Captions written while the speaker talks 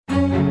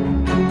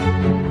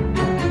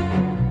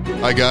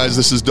Hi, guys.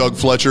 This is Doug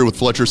Fletcher with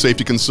Fletcher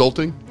Safety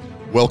Consulting.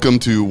 Welcome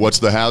to What's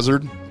the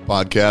Hazard,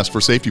 podcast for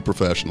safety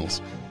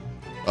professionals.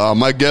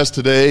 My guest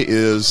today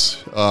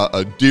is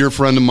a dear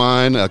friend of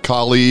mine, a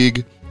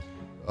colleague,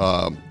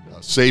 a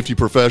safety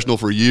professional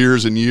for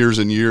years and years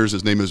and years.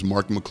 His name is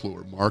Mark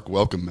McClure. Mark,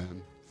 welcome,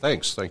 man.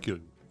 Thanks. Thank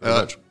you very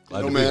much.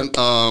 Glad to be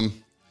man,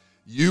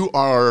 you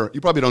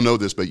probably don't know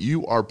this, but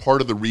you are part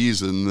of the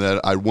reason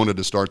that I wanted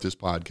to start this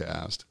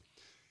podcast.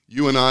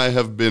 You and I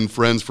have been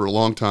friends for a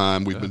long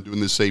time. We've been doing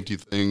this safety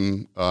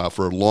thing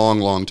for a long,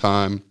 long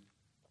time.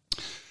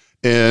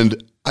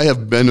 And I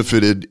have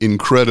benefited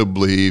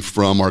incredibly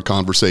from our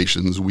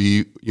conversations.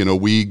 We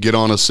get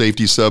on a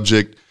safety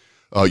subject.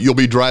 You'll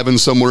be driving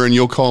somewhere and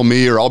you'll call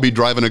me, or I'll be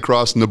driving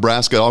across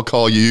Nebraska, I'll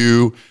call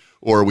you,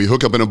 or we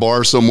hook up in a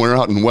bar somewhere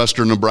out in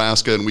western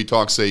Nebraska and we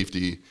talk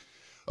safety.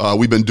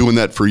 We've been doing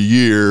that for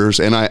years,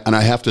 and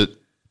I have to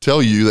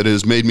tell you that it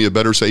has made me a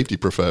better safety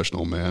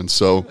professional, man.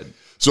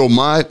 So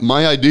my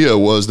idea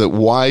was that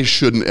why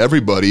shouldn't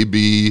everybody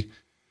be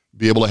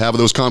able to have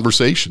those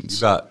conversations?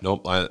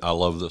 Nope, I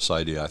love this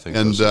idea. I think,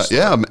 and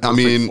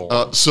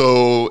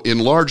so in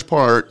large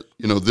part,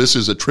 this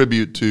is a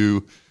tribute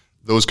to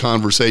those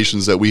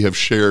conversations that we have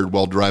shared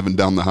while driving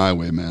down the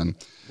highway, man.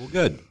 Well,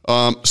 good.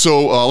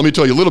 So let me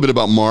tell you a little bit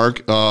about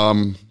Mark.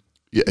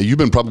 You've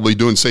been probably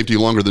doing safety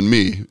longer than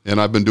me,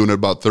 and I've been doing it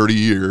about 30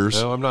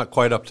 years. No, I'm not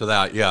quite up to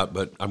that yet,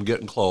 but I'm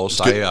getting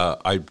close.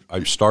 I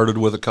started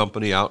with a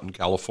company out in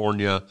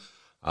California,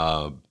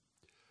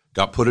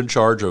 got put in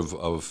charge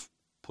of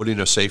putting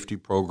a safety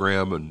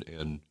program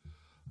and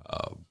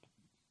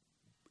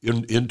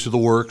into the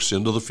works,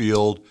 into the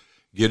field,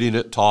 getting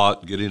it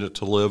taught, getting it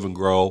to live and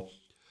grow.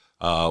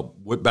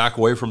 Went back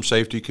away from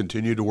safety,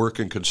 continued to work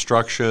in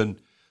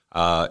construction,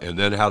 and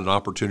then had an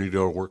opportunity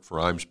to work for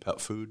Iams Pet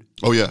Food.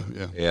 Oh, yeah.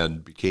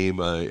 And became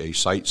a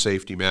site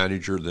safety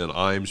manager. Then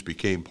Iams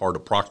became part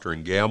of Procter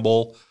 &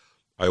 Gamble.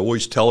 I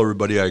always tell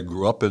everybody I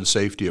grew up in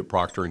safety at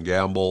Procter &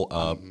 Gamble.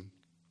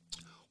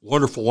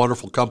 Wonderful,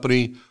 wonderful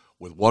company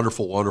with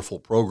wonderful, wonderful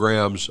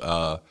programs.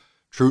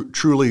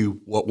 Truly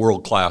what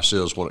world-class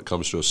is when it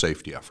comes to a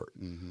safety effort.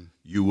 Mm-hmm.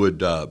 You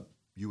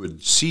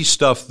would see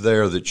stuff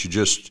there that you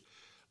just,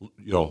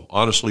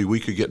 honestly,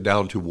 we could get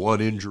down to one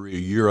injury a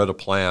year at a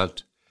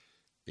plant,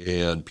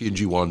 and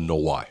P&G wanted to know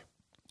why.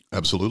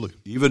 Absolutely.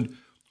 Even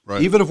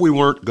if we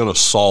weren't going to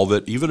solve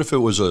it, even if it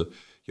was the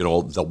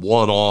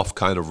one-off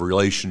kind of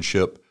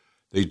relationship,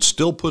 they'd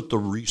still put the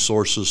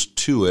resources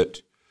to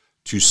it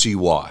to see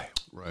why.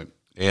 Right.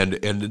 And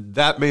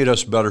that made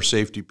us better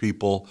safety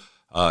people.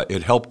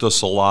 It helped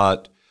us a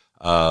lot.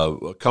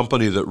 A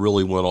company that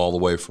really went all the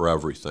way for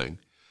everything.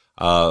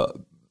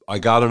 I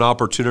got an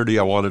opportunity.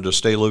 I wanted to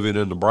stay living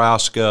in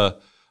Nebraska.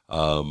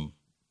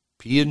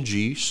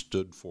 P&G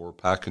stood for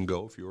Pack and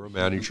Go, if you were a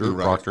manager at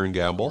Procter &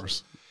 Gamble.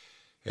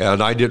 And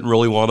I didn't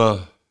really want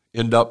to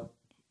end up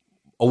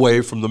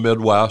away from the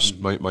Midwest.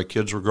 Mm-hmm. My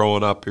kids were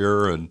growing up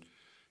here, and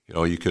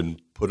you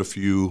can put a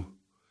few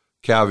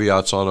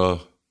caveats on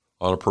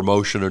a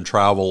promotion and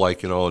travel,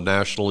 like a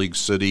National League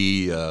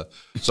city,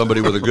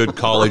 somebody with a good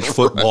college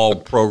football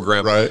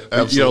program. Right,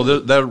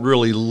 absolutely. That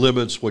really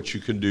limits what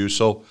you can do.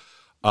 So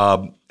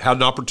had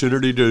an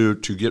opportunity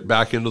to get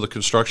back into the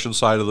construction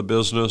side of the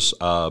business.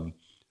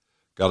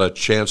 Got a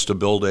chance to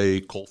build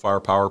a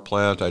coal-fired power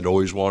plant. I'd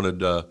always wanted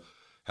to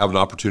have an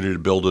opportunity to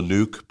build a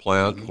nuke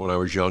plant when I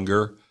was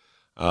younger.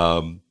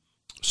 So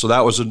that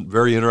was a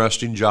very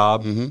interesting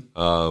job.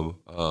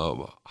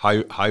 Mm-hmm.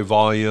 High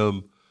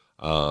volume,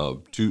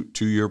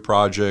 2-year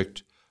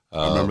project.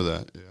 I remember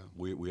that. Yeah,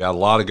 we had a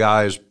lot of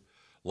guys, a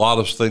lot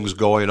of things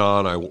going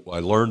on. I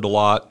learned a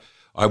lot.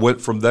 I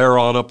went from there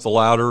on up the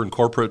ladder in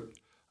corporate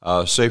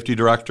safety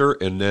director,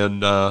 and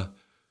then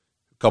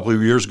a couple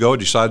of years ago, I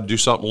decided to do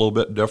something a little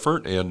bit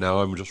different, and now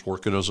I'm just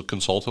working as a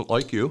consultant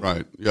like you.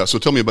 Right. Yeah. So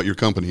tell me about your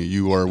company.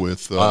 You are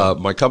with...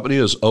 my company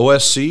is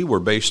OSC. We're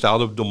based out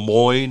of Des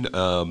Moines.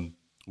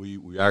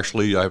 We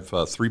actually, I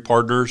have 3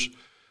 partners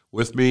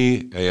with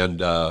me, and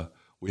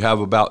we have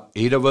about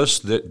 8 of us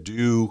that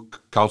do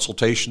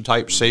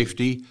consultation-type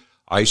safety.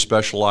 I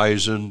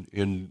specialize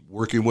in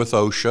working with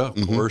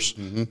OSHA, of course.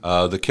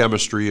 Mm-hmm. The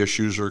chemistry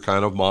issues are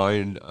kind of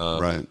mine.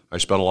 Right. I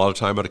spend a lot of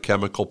time at a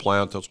chemical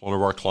plant. That's one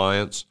of our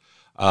clients.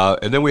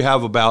 And then we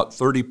have about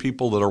 30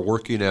 people that are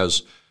working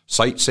as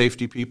site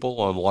safety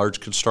people on large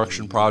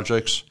construction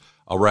projects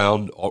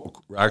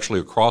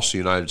actually across the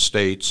United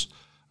States.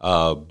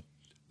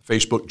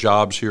 Facebook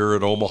jobs here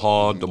at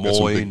Omaha, Des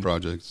Moines,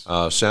 projects.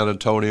 San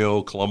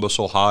Antonio, Columbus,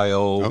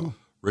 Ohio,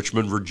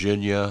 Richmond,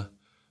 Virginia.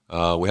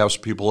 We have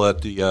some people at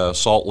the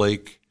Salt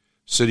Lake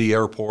City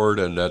Airport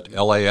and at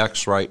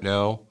LAX right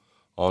now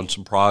on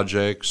some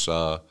projects.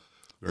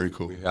 Very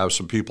cool. We have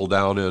some people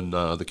down in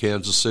the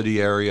Kansas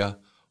City area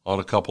on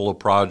a couple of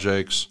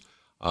projects.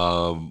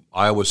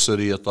 Iowa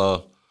City at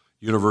the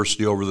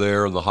university over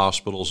there and the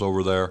hospitals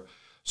over there.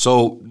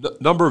 So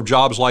number of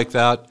jobs like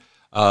that.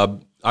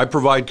 I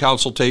provide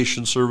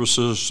consultation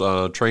services,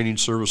 training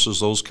services,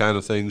 those kind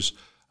of things.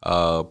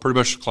 Pretty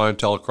much the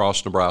clientele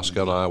across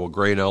Nebraska and Iowa,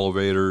 grain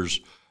elevators,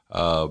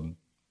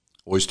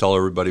 always tell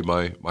everybody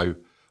my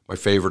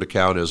favorite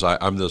account is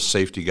I'm the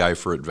safety guy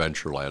for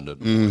Adventureland.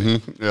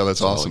 Mm-hmm. Yeah,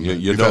 that's awesome.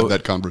 You've know, had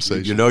that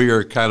conversation. You know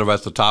you're kind of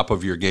at the top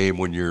of your game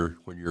when you're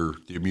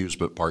the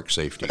amusement park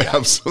safety guy.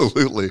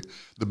 Absolutely,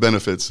 the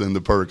benefits and the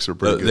perks are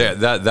pretty good.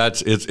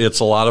 It's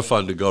a lot of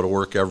fun to go to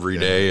work every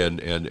day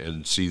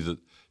and see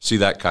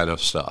that kind of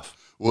stuff.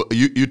 Well,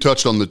 you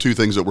touched on the two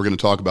things that we're going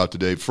to talk about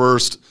today.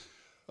 First,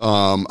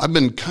 I've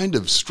been kind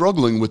of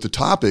struggling with the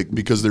topic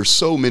because there's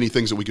so many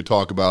things that we could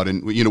talk about,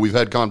 and we've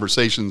had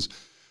conversations.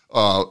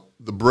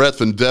 The breadth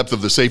and depth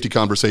of the safety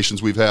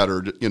conversations we've had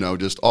are,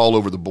 just all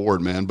over the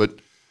board, man.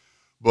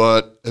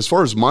 But as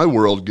far as my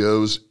world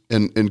goes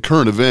and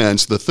current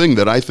events, the thing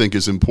that I think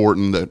is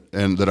important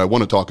that I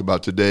want to talk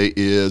about today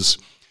is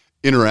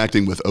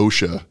interacting with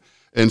OSHA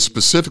and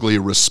specifically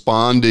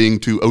responding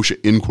to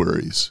OSHA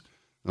inquiries.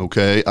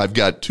 Okay, I've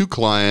got two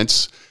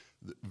clients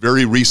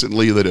very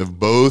recently that have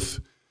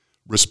both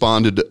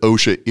responded to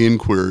OSHA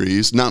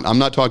inquiries. Now, I'm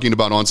not talking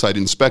about on-site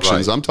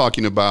inspections. Right. I'm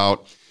talking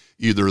about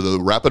either the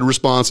Rapid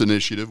Response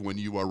Initiative, when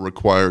you are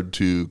required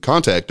to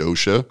contact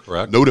OSHA,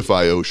 correct,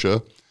 notify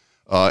OSHA,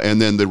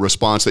 and then the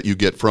response that you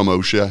get from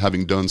OSHA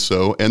having done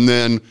so, and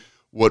then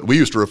what we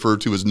used to refer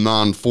to as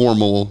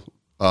non-formal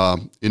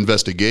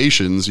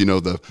investigations,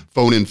 the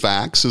phone-in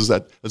fax,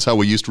 that's how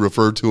we used to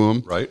refer to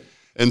them. Right.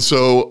 And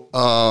so,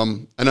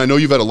 and I know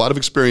you've had a lot of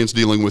experience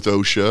dealing with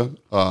OSHA.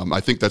 I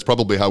think that's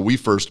probably how we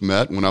first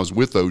met, when I was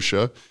with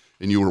OSHA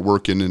and you were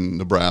working in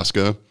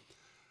Nebraska.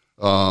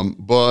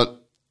 But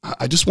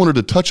I just wanted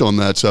to touch on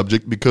that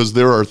subject because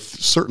there are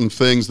certain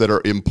things that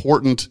are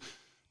important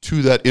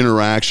to that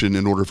interaction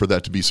in order for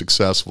that to be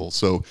successful.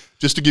 So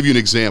just to give you an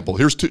example,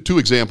 here's two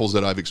examples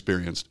that I've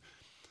experienced.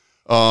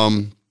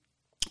 One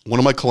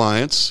of my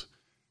clients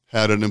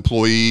had an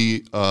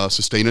employee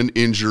sustain an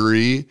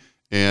injury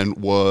and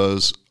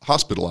was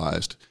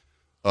hospitalized.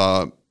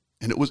 And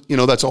it was,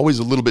 that's always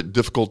a little bit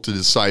difficult to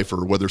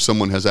decipher whether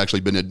someone has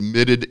actually been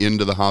admitted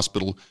into the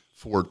hospital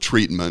for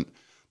treatment.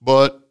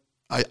 But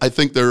I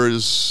think there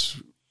is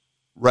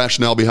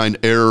rationale behind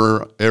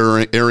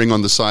erring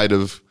on the side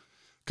of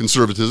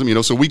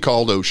conservatism. So we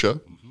called OSHA,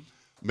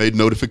 made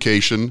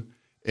notification,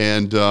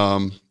 and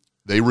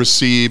they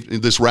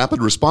received this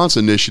Rapid Response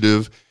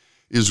Initiative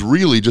is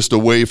really just a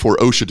way for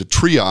OSHA to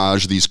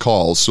triage these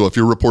calls. So if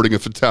you're reporting a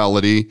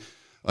fatality,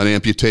 an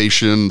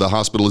amputation, the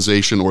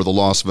hospitalization, or the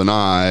loss of an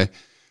eye,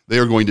 they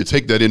are going to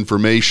take that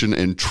information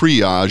and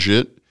triage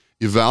it,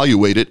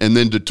 evaluate it, and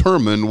then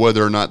determine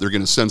whether or not they're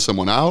going to send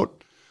someone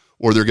out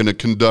or they're going to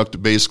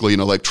conduct basically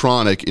an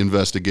electronic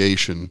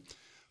investigation.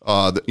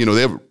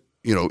 They have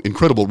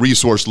incredible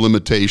resource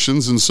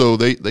limitations, and so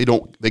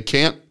they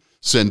can't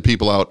send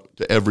people out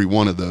to every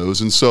one of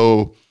those. And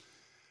so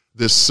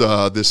this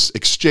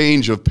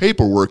exchange of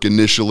paperwork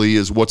initially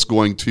is what's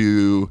going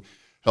to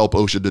help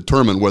OSHA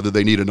determine whether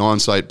they need an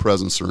on-site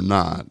presence or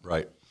not.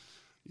 Right.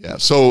 Yeah.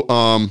 So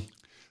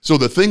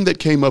the thing that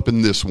came up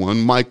in this one,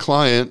 my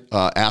client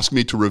asked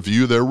me to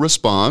review their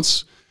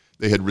response.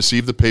 They had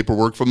received the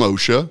paperwork from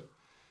OSHA,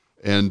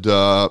 and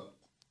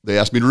they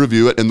asked me to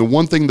review it. And the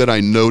one thing that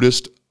I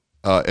noticed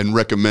and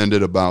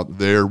recommended about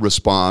their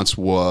response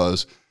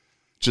was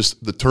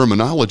just the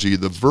terminology,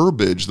 the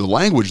verbiage, the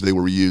language they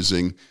were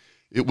using.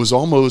 It was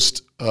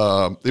almost,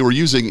 they were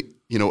using,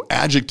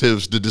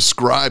 adjectives to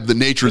describe the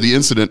nature of the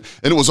incident,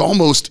 and it was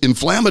almost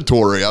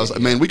inflammatory. I was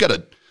like, man, we got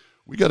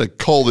to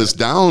cull this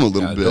down a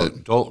little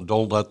bit.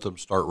 Don't let them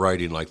start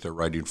writing like they're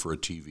writing for a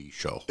TV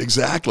show.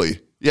 Exactly.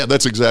 Yeah,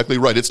 that's exactly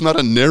right. It's not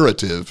a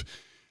narrative.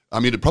 I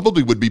mean, it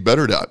probably would be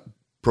better to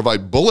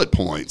provide bullet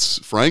points,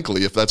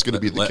 frankly, if that's going to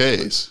be the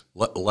case.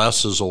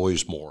 Less is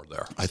always more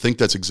there. I think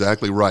that's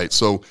exactly right.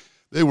 So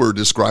they were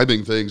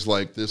describing things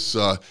like this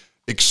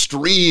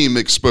extreme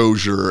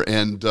exposure,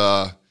 and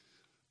the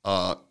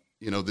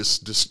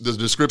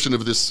description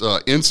of this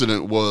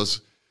incident was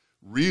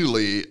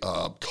really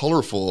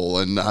colorful,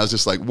 and I was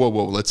just like, whoa,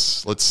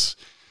 let's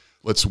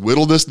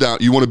whittle this down.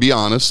 You want to be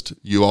honest.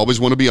 You always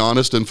want to be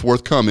honest and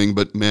forthcoming,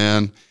 but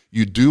man,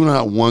 you do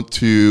not want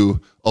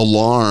to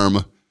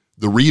alarm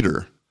the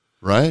reader,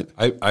 right?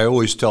 I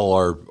always tell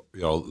our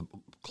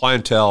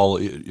clientele,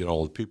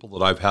 people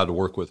that I've had to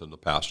work with in the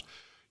past,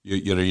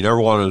 you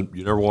never want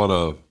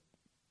to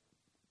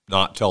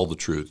not tell the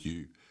truth.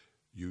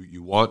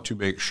 You want to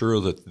make sure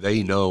that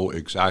they know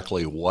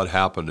exactly what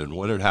happened and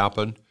when it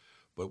happened,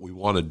 but we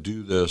want to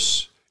do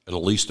this in the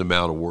least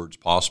amount of words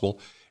possible.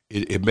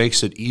 It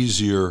makes it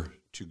easier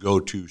to go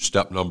to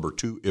step number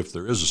 2 if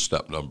there is a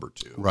step number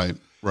 2. Right.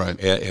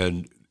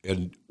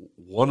 And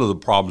one of the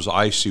problems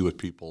I see with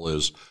people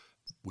is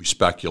we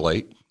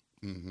speculate.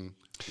 Mm-hmm.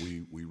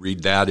 We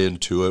read that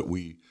into it.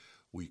 We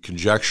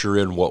conjecture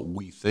in what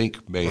we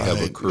think may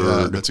have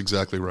occurred. Yeah, that's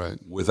exactly right.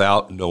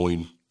 Without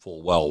knowing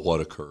full well what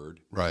occurred.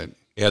 Right.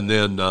 And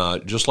then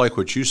just like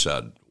what you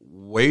said,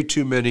 way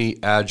too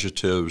many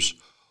adjectives,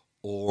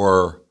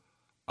 or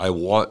I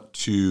want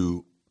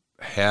to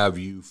have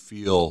you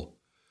feel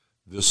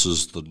this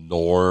is the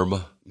norm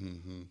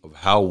of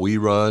how we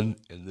run,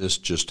 and this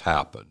just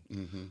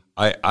happened.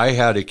 I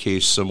had a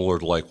case similar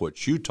to like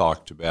what you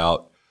talked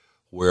about,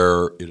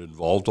 where it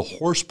involved a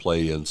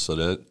horseplay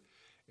incident,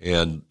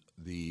 and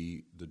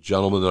the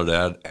gentleman that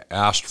had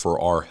asked for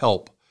our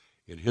help,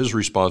 in his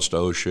response to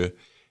OSHA,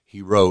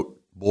 he wrote,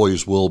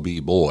 "Boys will be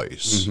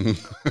boys."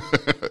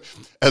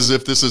 As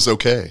if this is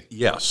okay.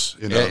 Yes.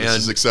 This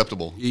is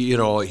acceptable. He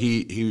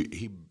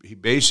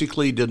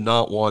basically did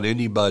not want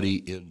anybody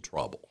in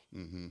trouble.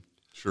 Mm-hmm.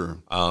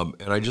 Sure.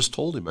 And I just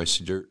told him, I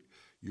said,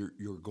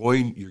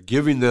 you're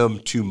giving them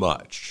too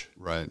much.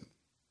 Right.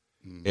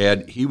 Mm-hmm.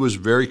 And he was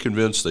very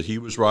convinced that he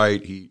was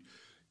right.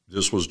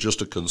 This was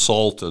just a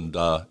consult, and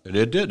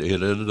it did.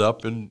 It ended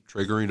up in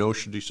triggering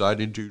OSHA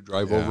deciding to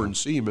drive over and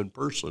see him in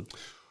person.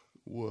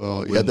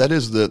 Well, that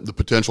is the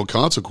potential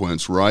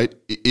consequence, right?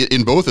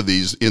 In both of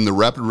these, in the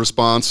rapid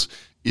response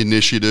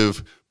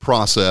initiative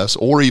process,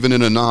 or even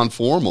in a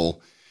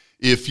non-formal,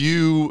 if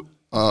you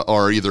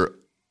are either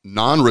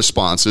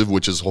non-responsive,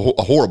 which is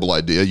a horrible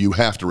idea, you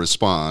have to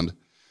respond,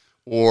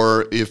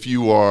 or if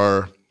you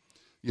are,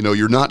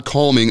 you're not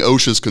calming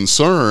OSHA's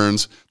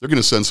concerns, they're going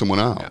to send someone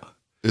out. Yeah.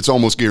 It's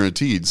almost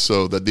guaranteed.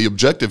 So that the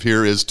objective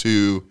here is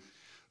to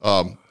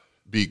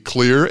be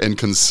clear and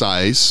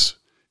concise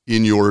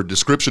in your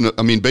description.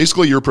 I mean,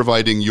 basically, you're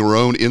providing your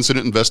own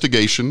incident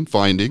investigation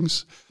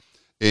findings,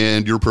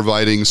 and you're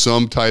providing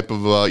some type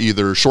of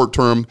either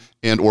short-term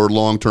and or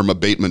long-term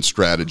abatement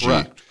strategy.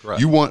 Correct.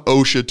 You want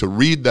OSHA to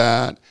read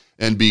that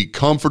and be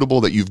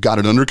comfortable that you've got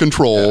it under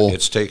control. Yeah,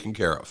 it's taken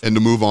care of. And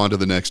to move on to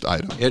the next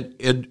item.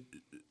 And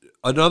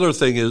another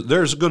thing is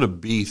there's going to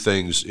be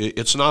things.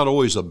 It's not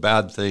always a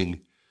bad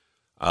thing.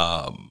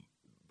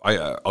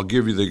 I'll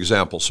give you the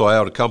example. So I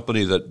had a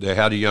company that they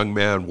had a young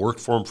man, worked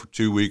for him for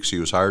 2 weeks. He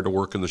was hired to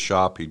work in the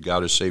shop. He'd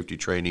got his safety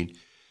training.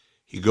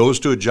 He goes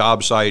to a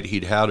job site.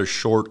 He'd had a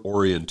short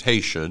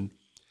orientation,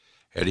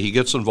 and he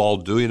gets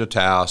involved doing a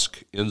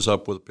task, ends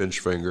up with a pinch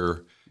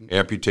finger,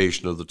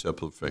 amputation of the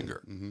tip of the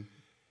finger. Mm-hmm.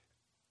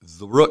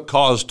 The root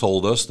cause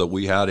told us that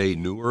we had a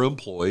newer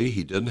employee.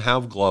 He didn't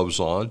have gloves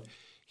on.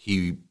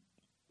 He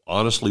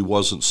honestly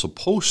wasn't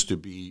supposed to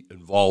be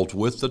involved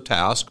with the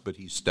task, but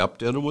he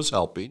stepped in and was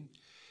helping.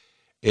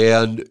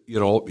 And,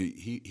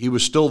 he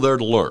was still there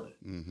to learn.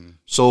 Mm-hmm.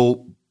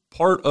 So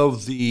part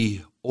of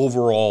the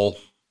overall,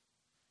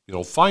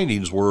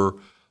 findings were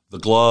the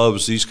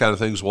gloves, these kind of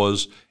things,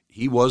 was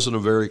he wasn't a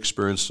very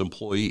experienced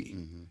employee.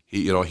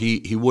 Mm-hmm.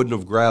 He wouldn't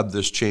have grabbed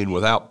this chain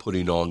without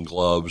putting on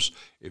gloves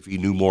if he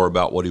knew more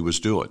about what he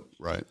was doing.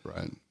 Right.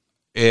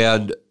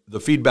 And the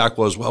feedback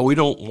was, well, we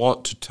don't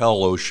want to tell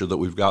OSHA that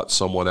we've got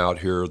someone out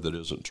here that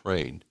isn't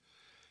trained.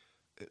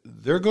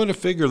 They're going to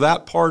figure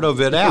that part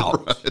of it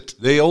out. Right.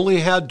 They only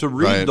had to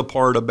read the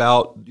part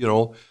about,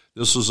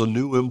 this is a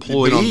new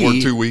employee. He'd been on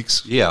board 2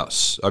 weeks.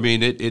 Yes. I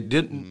mean, it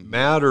didn't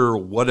matter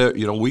what,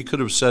 we could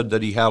have said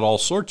that he had all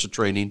sorts of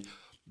training.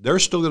 They're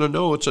still going to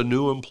know it's a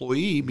new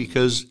employee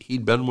because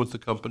he'd been with the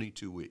company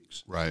 2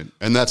 weeks. Right.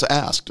 And that's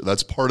asked.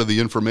 That's part of the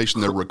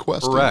information they're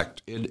requesting.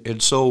 Correct.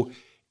 And so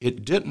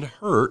it didn't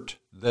hurt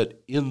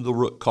that in the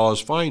root cause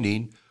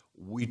finding,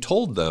 we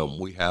told them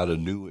we had a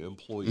new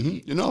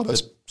employee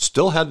that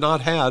still had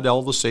not had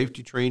all the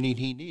safety training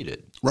he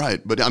needed.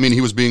 Right. But, I mean, he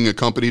was being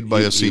accompanied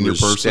by a senior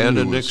person. He was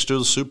standing next to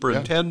the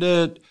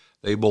superintendent. Yeah.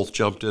 They both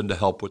jumped in to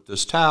help with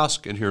this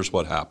task, and here's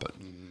what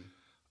happened.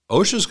 Mm-hmm.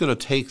 OSHA's going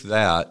to take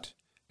that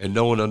and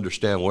know and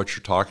understand what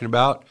you're talking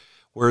about,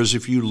 whereas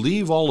if you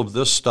leave all of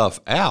this stuff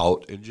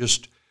out and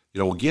just,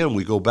 again,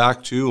 we go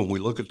back to and we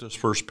look at this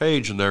first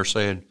page and they're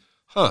saying,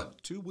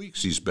 2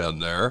 weeks he's been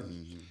there,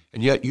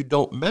 and yet you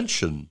don't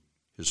mention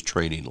his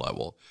training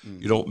level.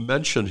 You don't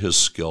mention his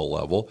skill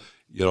level.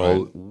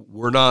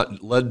 We're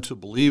not led to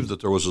believe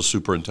that there was a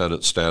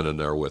superintendent standing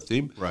there with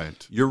him.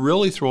 Right. You're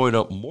really throwing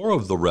up more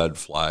of the red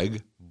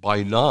flag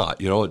by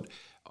not.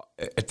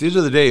 At the end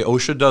of the day,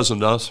 OSHA does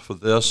enough for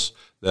this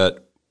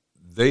that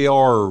they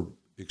are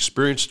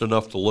experienced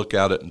enough to look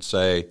at it and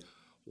say,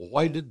 well,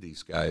 why did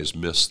these guys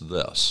miss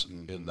this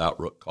in that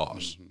root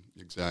cause?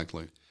 Mm-hmm.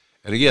 Exactly.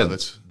 And again,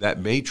 that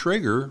may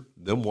trigger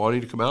them wanting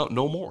to come out and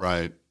know more.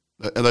 Right.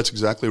 And that's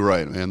exactly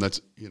right, man.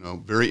 That's,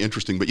 very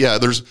interesting. But yeah,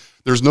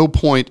 there's no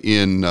point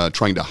in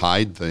trying to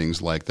hide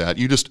things like that.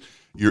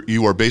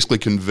 You are basically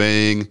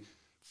conveying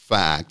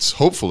facts.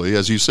 Hopefully,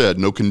 as you said,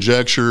 no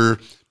conjecture,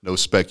 no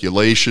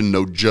speculation,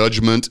 no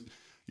judgment.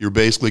 You're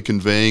basically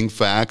conveying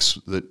facts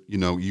that,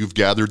 you've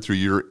gathered through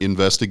your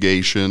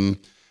investigation,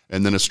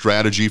 and then a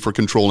strategy for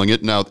controlling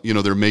it. Now,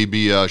 there may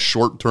be a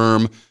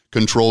short-term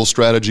control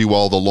strategy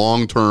while the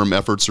long-term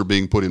efforts are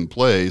being put in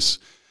place.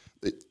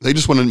 They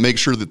just want to make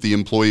sure that the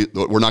employee,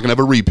 we're not going to have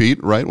a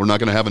repeat, right? We're not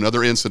going to have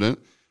another incident.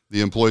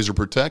 The employees are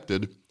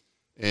protected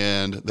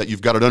and that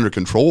you've got it under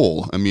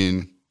control. I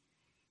mean,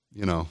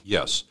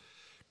 Yes.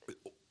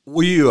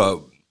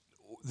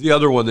 The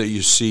other one that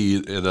you see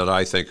and that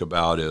I think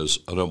about is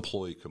an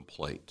employee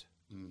complaint.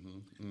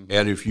 Mm-hmm. Mm-hmm.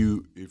 And if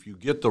you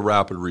get the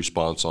rapid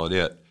response on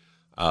it,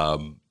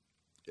 and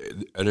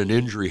an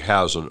injury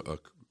hasn't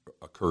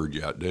occurred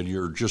yet, then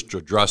you're just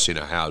addressing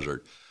a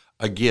hazard.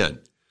 Again,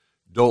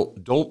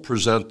 don't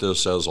present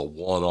this as a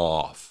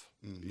one-off.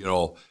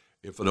 Mm-hmm.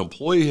 If an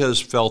employee has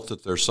felt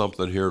that there's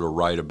something here to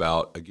write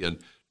about, again,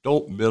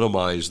 don't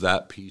minimize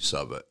that piece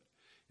of it.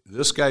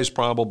 This guy's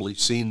probably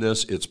seen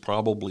this. It's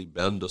probably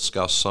been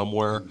discussed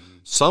somewhere.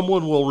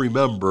 Someone will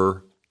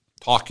remember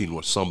talking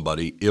with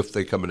somebody if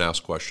they come and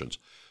ask questions.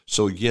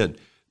 So again,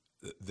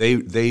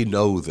 they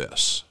know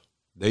this.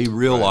 They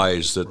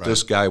realize that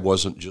this guy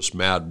wasn't just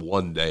mad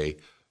one day.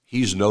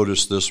 He's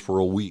noticed this for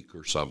a week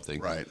or something.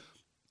 Right.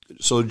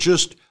 So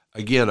just,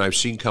 again, I've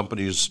seen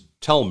companies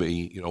tell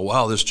me,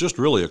 wow, this just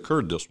really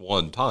occurred this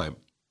one time.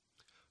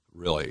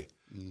 Really?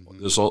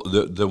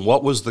 Then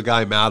what was the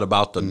guy mad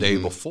about the day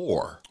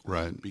before?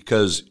 Right.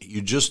 Because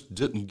you just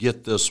didn't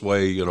get this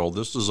way.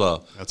 This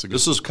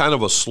is kind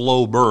of a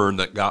slow burn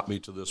that got me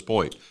to this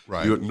point.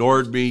 Right. You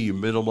ignored me. You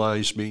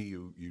minimized me.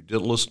 You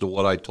didn't listen to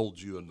what I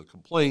told you in the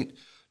complaint.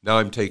 Now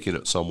I'm taking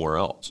it somewhere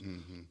else.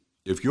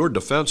 If your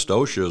defense to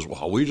OSHA is,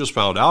 well, we just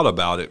found out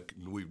about it.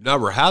 We've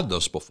never had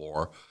this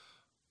before.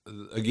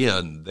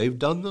 Again, they've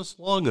done this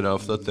long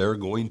enough that they're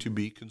going to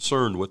be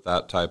concerned with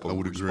that type of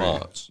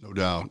response. Agree. No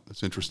doubt.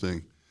 That's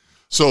interesting.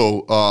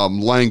 So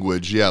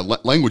language,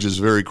 language is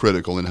very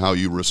critical in how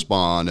you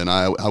respond, and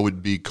I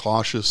would be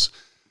cautious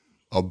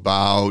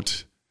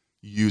about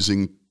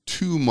using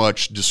too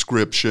much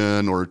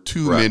description or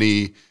too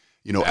many,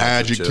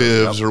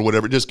 adjectives or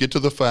whatever. Just get to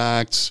the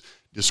facts,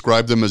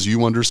 describe them as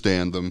you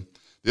understand them.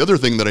 The other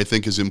thing that I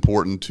think is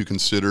important to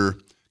consider, a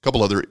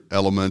couple other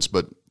elements,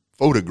 but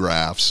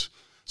photographs.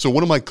 So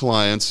one of my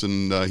clients,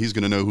 and he's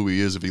going to know who he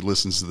is if he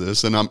listens to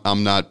this, and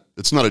I'm not.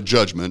 It's not a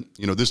judgment.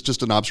 This is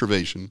just an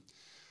observation.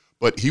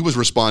 But he was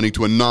responding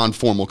to a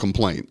non-formal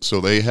complaint. So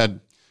they had,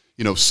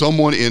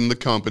 someone in the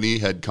company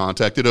had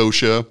contacted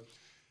OSHA.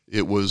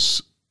 It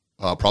was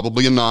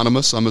probably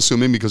anonymous, I'm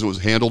assuming, because it was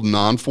handled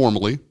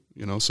non-formally,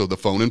 so the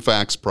phone and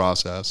fax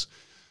process.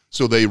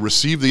 So they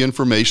received the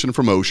information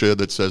from OSHA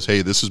that says,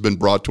 hey, this has been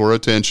brought to our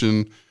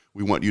attention.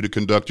 We want you to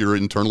conduct your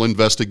internal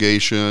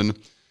investigation,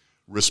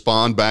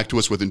 respond back to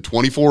us within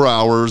 24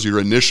 hours, your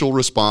initial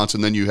response,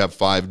 and then you have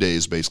 5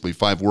 days, basically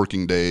 5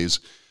 working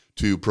days,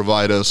 to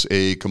provide us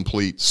a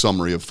complete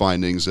summary of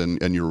findings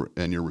and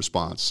your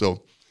response.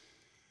 So,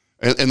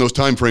 and those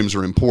time frames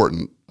are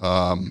important.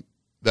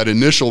 That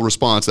initial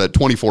response, that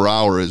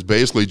 24-hour, is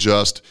basically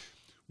just,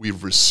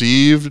 we've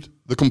received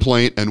the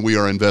complaint and we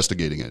are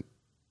investigating it,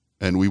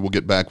 and we will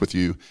get back with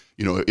you.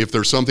 If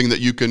there's something that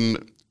you can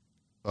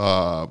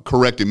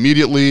correct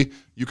immediately,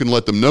 you can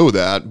let them know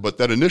that. But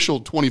that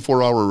initial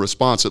 24-hour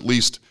response, at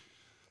least,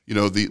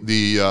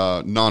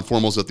 the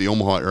non-formals that the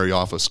Omaha area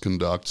office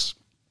conducts,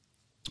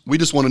 we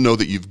just want to know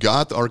that you've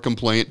got our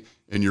complaint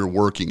and you're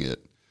working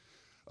it.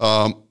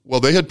 Well,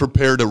 they had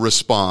prepared a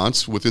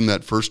response within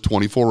that first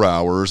 24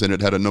 hours, and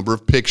it had a number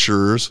of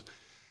pictures,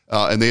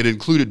 and they had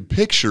included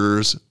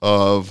pictures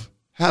of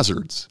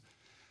hazards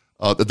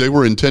that they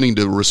were intending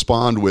to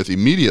respond with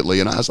immediately.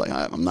 And I was like,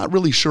 I'm not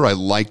really sure I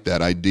like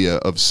that idea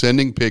of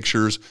sending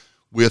pictures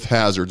with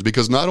hazards,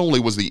 because not only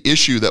was the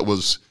issue that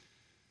was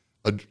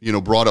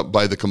brought up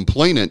by the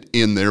complainant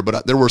in there,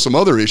 but there were some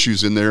other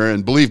issues in there.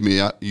 And believe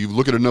me, you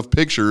look at enough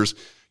pictures,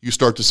 you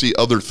start to see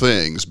other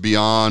things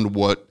beyond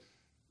what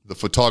the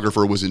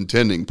photographer was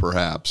intending,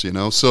 perhaps,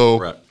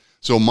 So,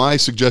 So my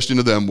suggestion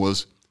to them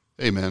was,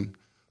 hey, man,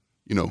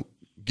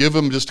 give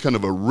them just kind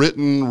of a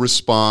written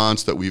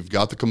response that we've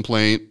got the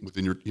complaint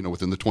within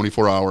within the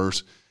 24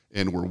 hours,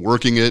 and we're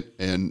working it,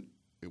 and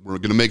we're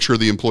going to make sure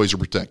the employees are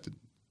protected.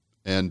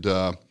 And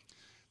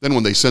then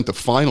when they sent the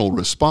final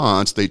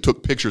response, they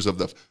took pictures of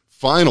the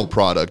final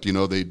product.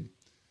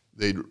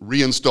 They'd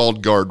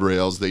reinstalled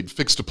guardrails, they'd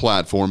fixed a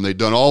platform, they'd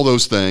done all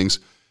those things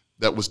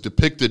that was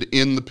depicted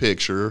in the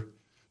picture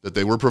that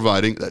they were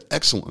providing. That's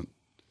excellent.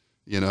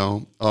 You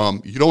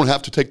don't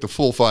have to take the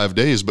full 5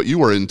 days, but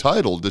you are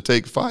entitled to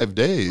take 5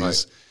 days.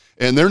 Right.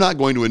 And they're not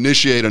going to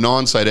initiate an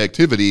on-site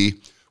activity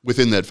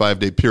within that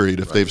 5-day period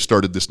if they've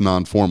started this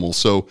non-formal.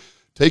 So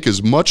take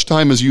as much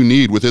time as you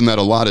need within that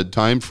allotted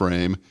time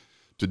frame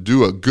to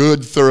do a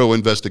good, thorough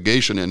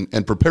investigation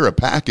and prepare a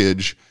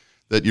package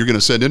that you're going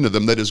to send into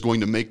them that is going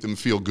to make them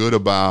feel good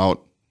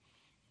about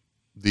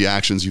the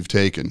actions you've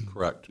taken.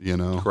 Correct.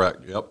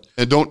 Correct. Yep.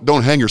 And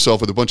don't hang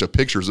yourself with a bunch of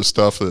pictures of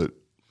stuff that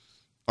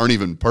aren't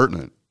even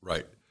pertinent.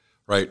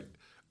 Right.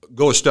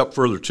 Go a step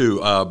further too.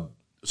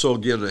 So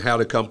again, I had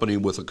a company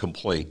with a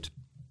complaint,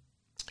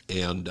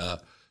 and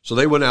so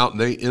they went out and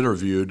they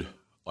interviewed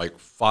like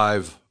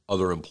 5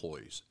 other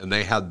employees, and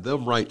they had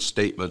them write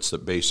statements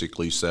that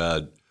basically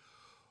said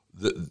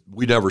that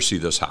we never see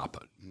this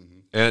happen. Mm-hmm.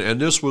 And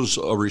this was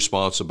a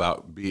response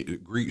about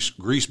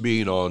grease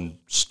being on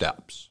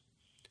steps.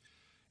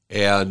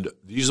 And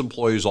these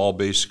employees all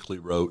basically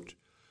wrote,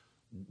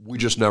 we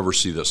just never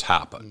see this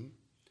happen. Mm-hmm.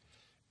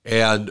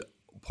 And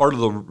part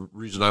of the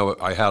reason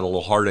I had a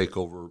little heartache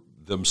over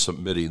them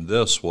submitting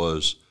this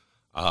was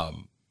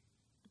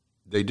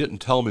they didn't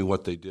tell me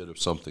what they did if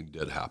something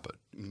did happen.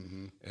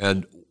 Mm-hmm.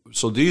 And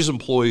so these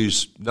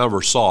employees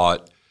never saw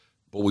it,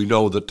 but we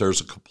know that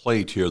there's a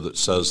complaint here that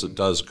says it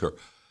does occur.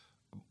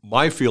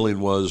 My feeling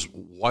was,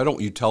 why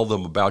don't you tell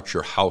them about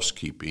your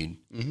housekeeping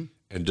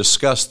and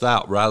discuss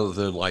that rather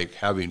than like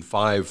having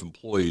 5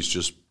 employees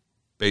just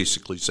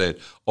basically saying,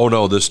 oh,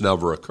 no, this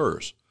never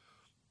occurs.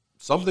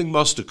 Something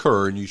must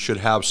occur, and you should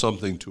have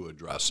something to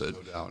address it.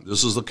 No doubt.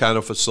 This is the kind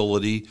of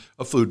facility,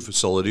 a food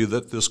facility,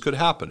 that this could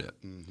happen in.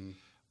 Mm-hmm.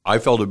 I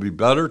felt it would be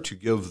better to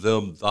give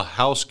them the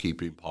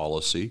housekeeping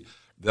policy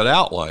that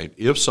outlined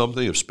if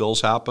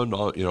spills happened,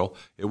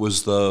 it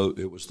was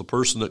the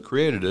person that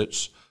created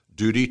it's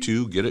duty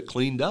to get it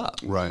cleaned up.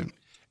 Right.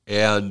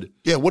 And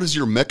what is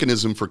your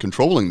mechanism for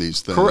controlling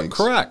these things?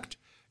 Correct.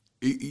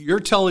 You're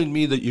telling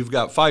me that you've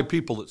got 5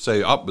 people that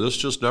say, "Oh, this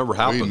just never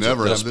happens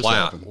never at this have this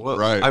plant." happen. Well,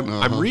 Right.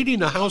 I'm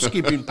reading a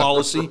housekeeping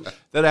policy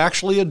that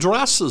actually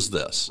addresses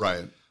this.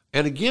 Right.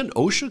 And again,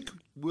 OSHA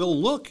will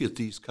look at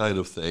these kind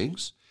of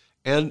things,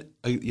 and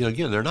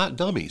again, they're not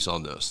dummies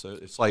on this.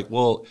 It's like,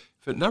 well,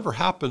 if it never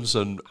happens,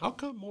 then how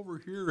come over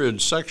here in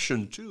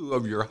Section 2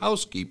 of your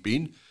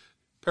housekeeping,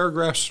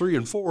 paragraphs 3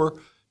 and 4,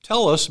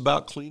 tell us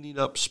about cleaning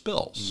up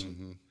spills?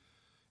 Mm-hmm.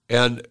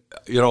 And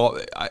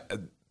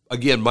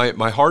Again,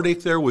 my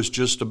heartache there was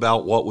just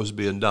about what was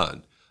being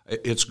done.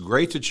 It's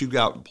great that you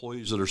got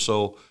employees that are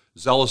so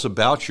zealous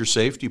about your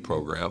safety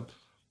program,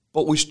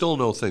 but we still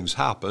know things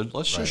happen.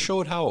 Let's just show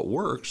it how it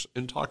works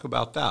and talk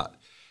about that.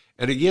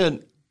 And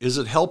again, is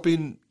it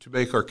helping to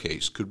make our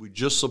case? Could we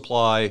just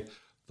supply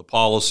the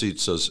policy that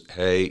says,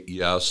 hey,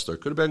 yes, there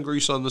could have been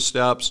grease on the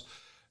steps.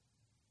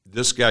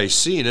 This guy's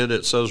seen it.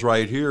 It says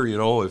right here,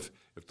 if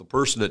the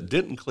person that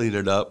didn't clean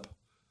it up,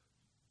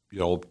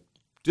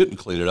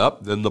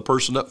 then the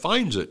person that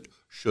finds it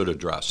should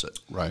address it.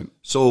 Right.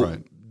 So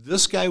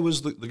this guy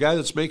was the guy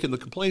that's making the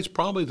complaints,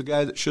 probably the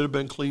guy that should have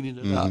been cleaning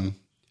it up.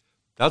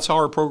 That's how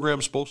our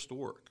program's supposed to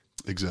work.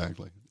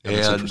 Exactly. And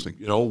that's interesting.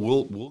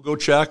 We'll go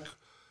check.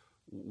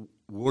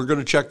 We're going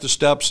to check the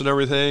steps and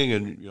everything,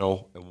 and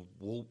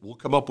we'll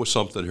come up with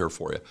something here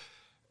for you.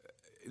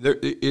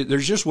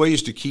 There's just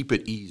ways to keep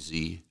it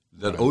easy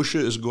that OSHA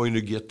is going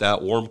to get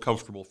that warm,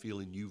 comfortable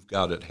feeling you've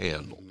got it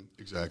handled.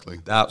 Exactly.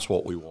 That's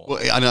what we want. Well,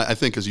 and I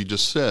think, as you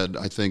just said,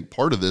 I think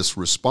part of this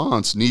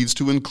response needs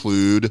to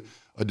include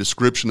a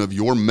description of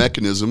your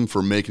mechanism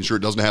for making sure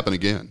it doesn't happen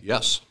again.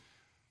 Yes.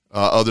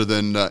 Other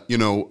than,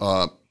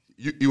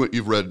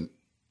 you've read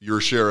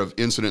your share of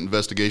incident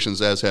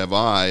investigations, as have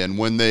I, and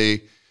when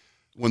they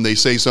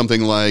say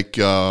something like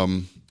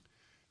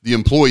the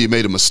employee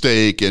made a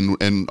mistake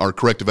and our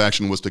corrective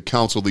action was to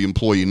counsel the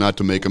employee not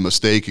to make a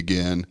mistake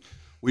again.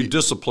 We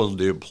disciplined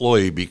the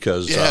employee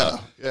because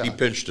he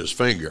pinched his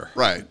finger.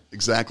 Right,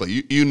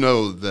 exactly. You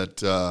know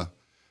that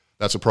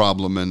that's a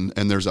problem,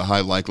 and there's a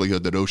high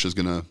likelihood that OSHA is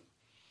going to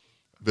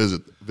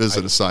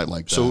visit a site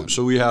like that.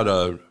 So we had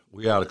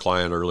a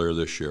client earlier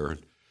this year,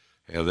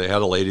 and they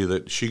had a lady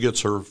that she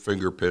gets her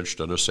finger pinched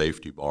on a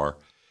safety bar.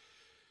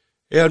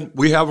 And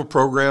we have a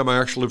program, I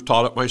actually have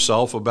taught it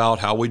myself, about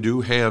how we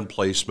do hand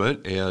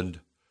placement. And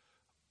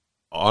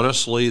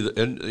honestly,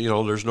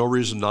 there's no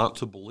reason not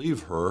to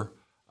believe her.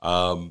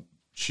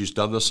 She's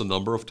done this a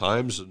number of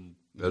times and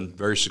been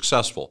very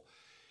successful.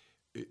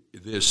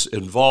 This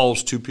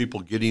involves 2 people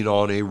getting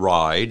on a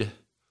ride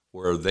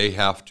where they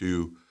have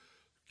to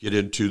get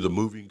into the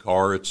moving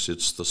car.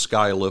 It's the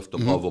sky lift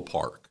above a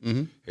park.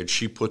 Mm-hmm. And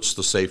she puts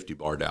the safety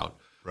bar down.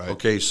 Right.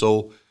 Okay,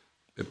 so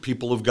if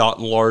people have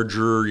gotten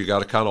larger, you got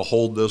to kind of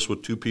hold this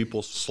with 2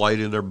 people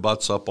sliding their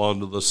butts up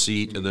onto the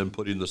seat and then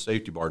putting the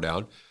safety bar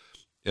down.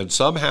 And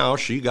somehow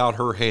she got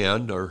her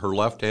hand, or her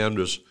left hand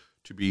is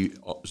to be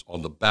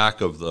on the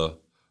back of the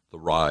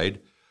ride.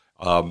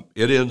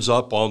 It ends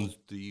up on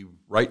the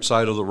right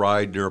side of the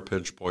ride near a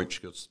pinch point.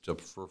 She gets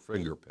her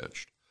finger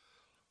pinched.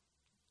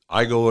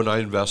 I go and I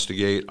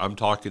investigate. I'm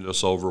talking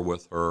this over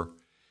with her,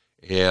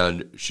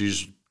 and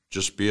she's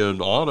just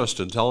being honest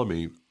and telling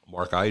me,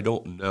 Mark, I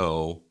don't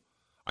know.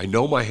 I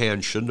know my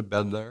hand shouldn't have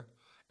been there,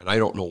 and I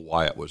don't know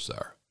why it was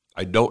there.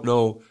 I don't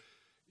know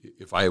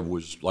if I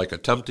was like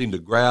attempting to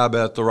grab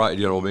at the right,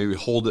 maybe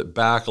hold it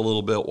back a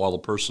little bit while the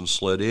person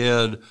slid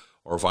in,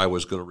 or if I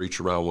was going to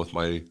reach around with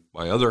my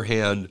other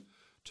hand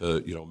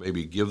to,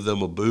 maybe give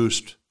them a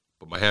boost,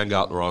 but my hand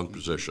got in the wrong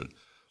position.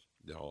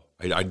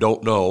 I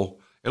don't know.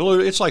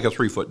 And it's like a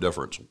 3-foot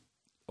difference.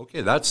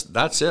 Okay,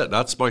 that's it.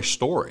 That's my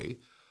story.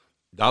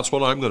 That's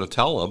what I'm going to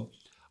tell them.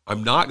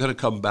 I'm not going to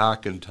come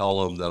back and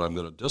tell them that I'm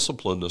going to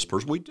discipline this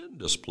person. We didn't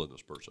discipline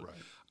this person. Right.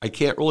 I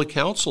can't really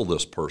counsel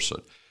this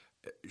person.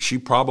 She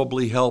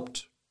probably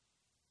helped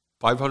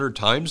 500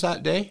 times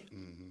that day,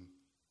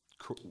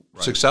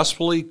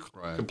 successfully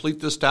complete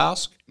this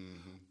task.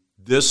 Mm-hmm.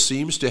 This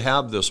seems to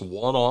have this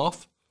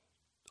one-off.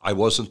 I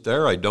wasn't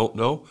there. I don't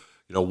know.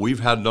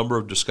 We've had a number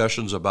of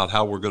discussions about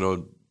how we're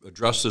going to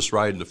address this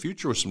ride in the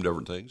future with some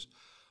different things.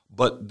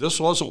 But this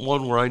wasn't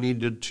one where I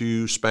needed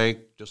to spank,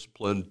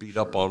 discipline, beat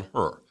up on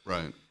her.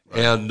 Right.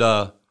 And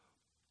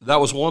that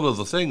was one of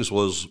the things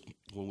was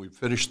when we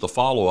finished the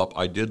follow-up,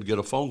 I did get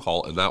a phone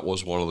call, and that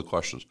was one of the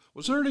questions.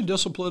 Was there any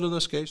discipline in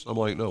this case? I'm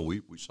like, no,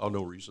 we saw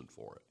no reason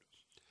for it.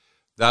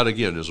 That,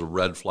 again, is a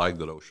red flag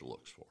that OSHA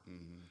looks for.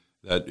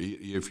 Mm-hmm. That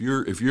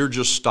if you're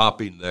just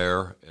stopping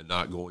there and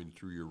not going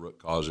through your root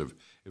cause, if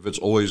it's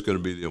always going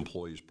to be the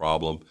employee's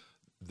problem,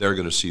 they're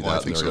going to see that, I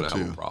think they're so going to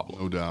have too. a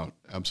problem. No doubt,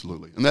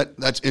 absolutely. And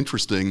that's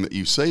interesting that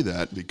you say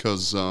that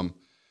because,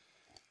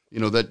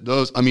 that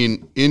does. I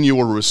mean, in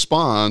your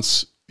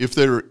response,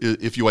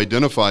 if you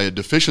identify a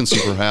deficiency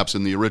perhaps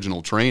in the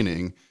original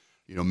training,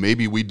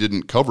 maybe we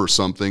didn't cover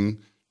something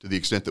to the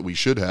extent that we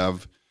should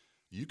have.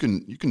 You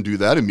can do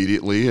that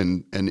immediately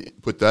and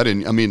put that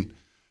in. I mean,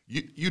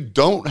 you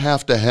don't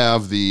have to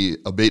have the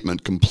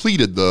abatement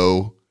completed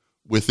though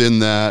within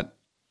that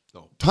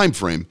time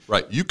frame.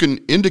 Right. You can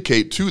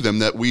indicate to them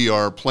that we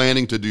are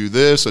planning to do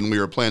this and we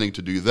are planning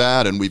to do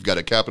that, and we've got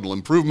a capital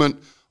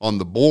improvement on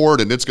the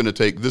board, and it's going to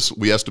take this.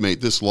 We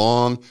estimate this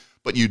long.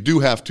 But you do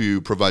have to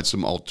provide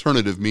some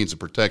alternative means of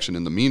protection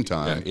in the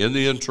meantime. Yeah, in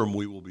the interim,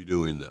 we will be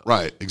doing this.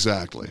 Right,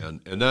 exactly.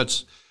 And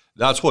that's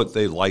what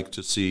they like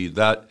to see.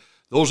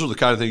 Those are the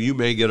kind of things you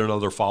may get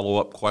another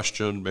follow-up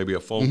question, maybe a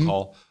phone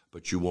call,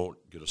 but you won't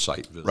get a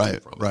site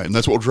visit from it. Right, and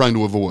that's what we're trying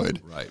to avoid.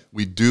 Right.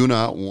 We do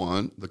not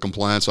want the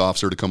compliance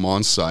officer to come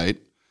on site.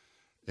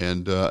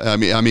 And I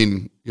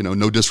mean,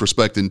 no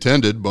disrespect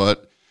intended,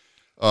 but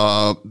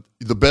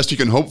the best you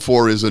can hope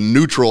for is a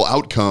neutral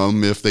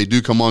outcome if they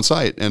do come on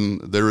site,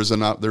 and there's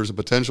a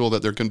potential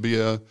that there can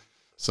be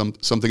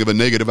something of a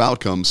negative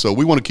outcome. So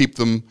we want to keep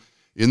them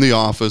in the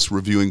office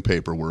reviewing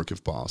paperwork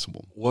if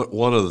possible.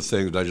 One of the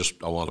things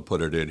I want to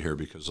put it in here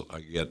because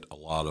I get a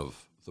lot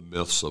of the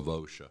myths of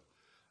OSHA.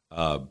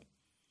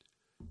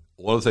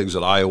 One of the things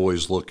that I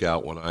always look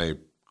at when I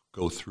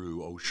go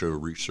through OSHA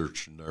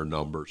research and their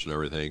numbers and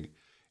everything,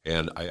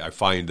 and I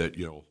find that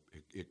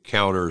it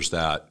counters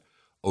that.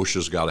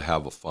 OSHA's got to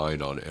have a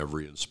fine on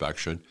every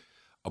inspection.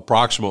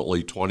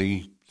 Approximately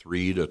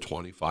 23 to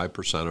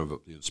 25%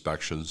 of the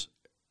inspections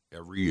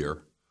every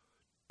year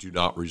do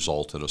not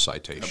result in a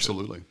citation.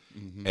 Absolutely.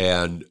 Mm-hmm.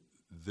 And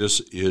this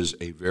is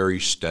a very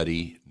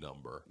steady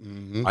number.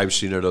 Mm-hmm. I've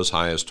seen it as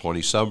high as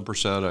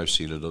 27%. I've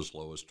seen it as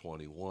low as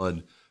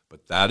 21%.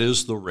 But that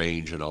is the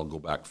range, and I'll go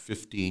back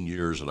 15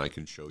 years, and I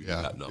can show you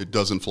that number. It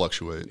doesn't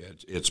fluctuate.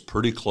 It's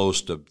pretty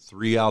close to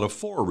 3 out of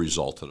 4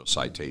 result in a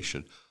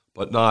citation.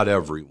 But not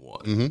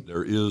everyone. Mm-hmm.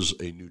 There is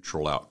a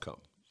neutral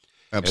outcome.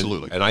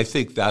 Absolutely. And I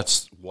think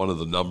that's one of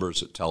the numbers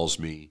that tells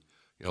me,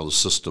 the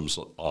system's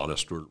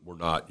honest. We're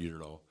not,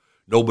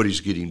 nobody's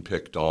getting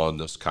picked on,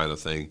 this kind of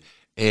thing.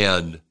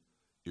 And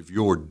if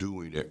you're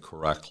doing it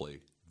correctly,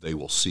 they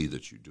will see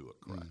that you do it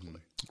correctly.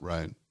 Mm-hmm.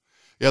 Right.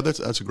 Yeah,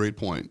 that's a great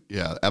point.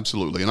 Yeah,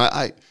 absolutely. And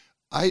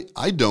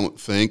I don't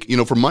think,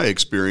 from my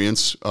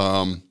experience,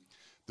 the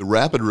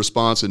Rapid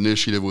Response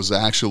Initiative was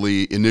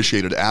actually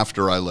initiated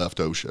after I left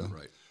OSHA.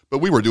 Right. But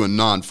we were doing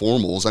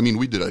non-formals. I mean,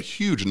 we did a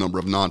huge number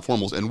of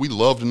non-formals, and we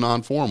loved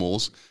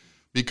non-formals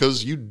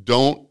because you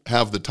don't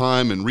have the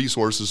time and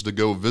resources to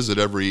go visit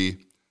every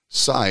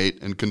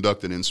site and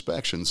conduct an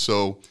inspection.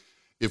 So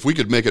if we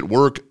could make it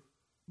work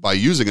by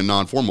using a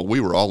non-formal,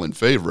 we were all in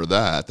favor of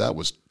that. That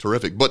was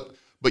terrific.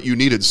 But you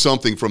needed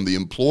something from the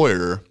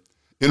employer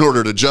in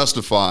order to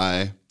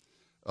justify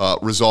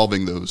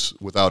resolving those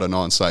without an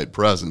on-site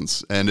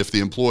presence. And if the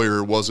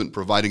employer wasn't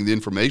providing the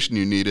information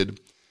you needed,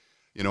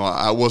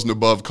 I wasn't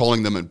above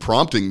calling them and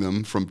prompting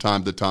them from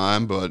time to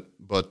time, but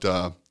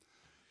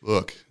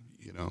look,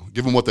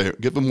 give them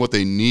what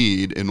they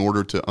need in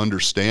order to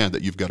understand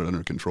that you've got it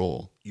under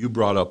control. You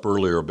brought up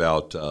earlier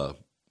about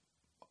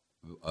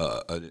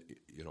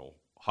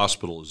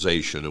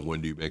hospitalization and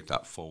when do you make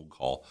that phone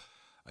call.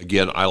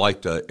 Again, I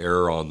like to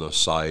err on the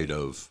side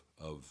of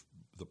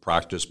the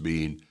practice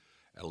being,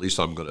 at least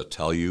I'm going to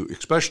tell you,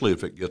 especially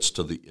if it gets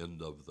to the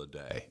end of the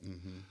day.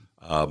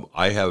 Mm-hmm.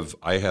 I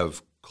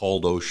have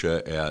called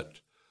OSHA at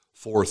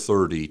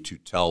 4:30 to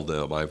tell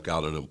them I've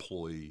got an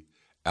employee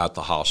at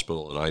the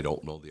hospital and I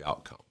don't know the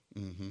outcome.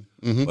 Mm-hmm.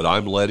 Mm-hmm. But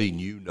I'm letting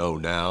you know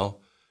now,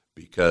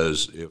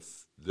 because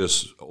if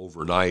this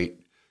overnight,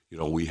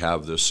 we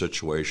have this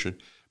situation,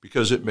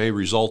 because it may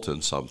result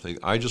in something,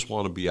 I just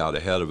want to be out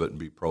ahead of it and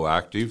be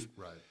proactive.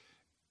 Right.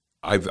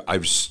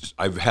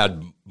 I've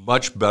had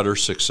much better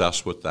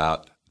success with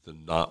that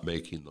than not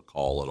making the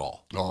call at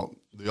all. Oh,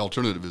 the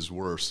alternative is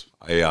worse.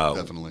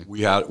 Definitely.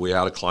 We had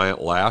a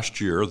client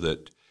last year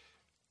that,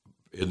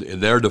 in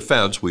their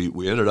defense,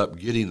 we ended up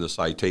getting the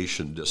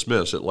citation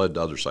dismissed. It led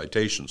to other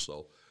citations,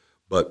 though.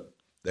 But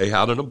they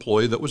had an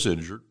employee that was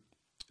injured.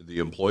 The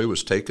employee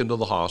was taken to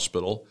the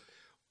hospital.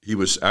 He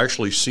was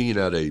actually seen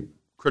at a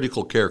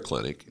critical care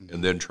clinic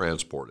and then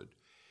transported.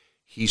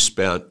 He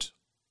spent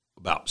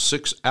about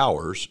 6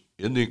 hours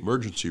in the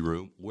emergency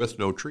room with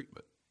no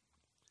treatment.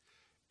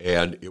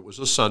 And it was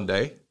a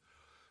Sunday,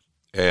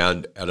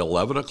 and at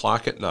 11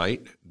 o'clock at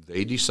night,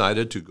 they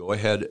decided to go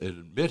ahead and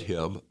admit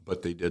him,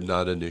 but they did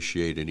not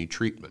initiate any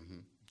treatment. Mm-hmm.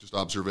 Just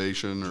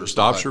observation? Just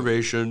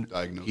observation.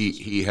 Diagnosis.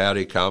 He had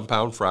a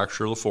compound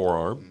fracture of the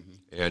forearm,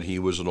 mm-hmm. and he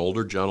was an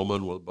older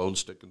gentleman with a bone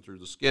sticking through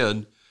the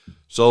skin.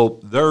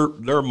 So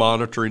they're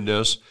monitoring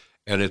this,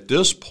 and at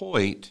this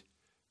point,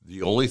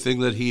 the only thing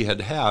that he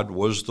had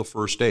was the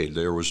first aid.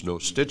 There was no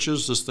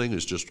stitches. This thing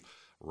is just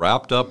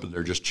wrapped up, and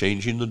they're just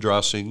changing the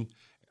dressing.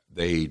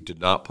 They did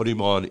not put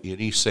him on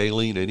any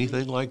saline,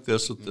 anything like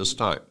this at this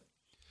time.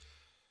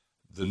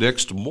 The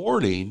next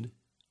morning,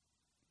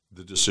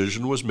 the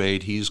decision was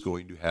made he's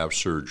going to have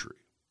surgery.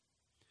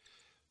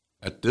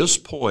 At this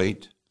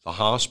point, the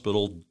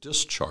hospital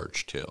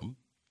discharged him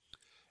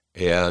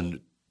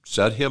and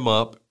set him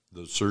up.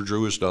 The surgery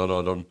was done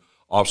on an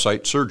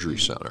off-site surgery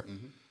center.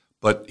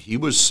 But he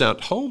was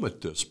sent home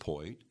at this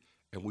point,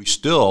 and we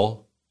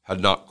still had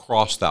not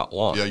crossed that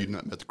line. Yeah, you'd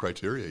not met the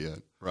criteria yet.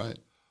 Right.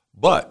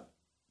 But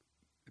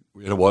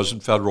it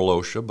wasn't federal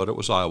OSHA, but it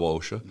was Iowa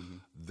OSHA.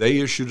 They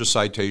issued a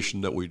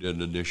citation that we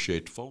didn't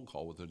initiate the phone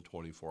call within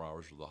 24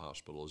 hours of the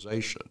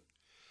hospitalization.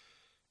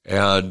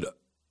 And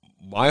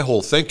my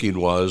whole thinking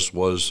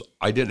was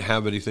I didn't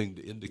have anything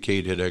to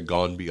indicate it had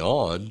gone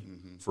beyond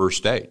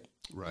first aid.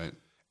 Right.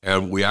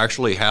 And we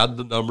actually had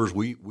the numbers.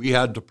 We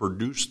had to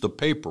produce the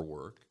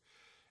paperwork,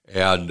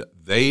 and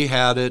they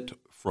had it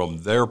from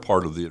their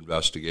part of the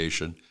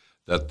investigation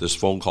that this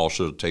phone call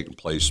should have taken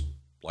place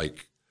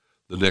like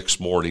the next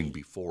morning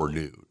before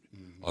noon.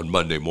 On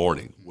Monday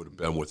morning would have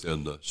been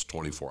within the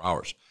 24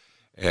 hours.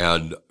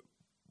 And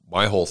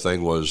my whole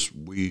thing was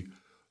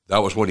that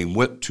was when he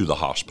went to the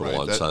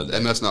hospital on Sunday.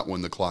 And that's not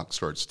when the clock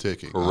starts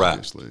ticking.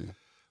 Correct. Obviously.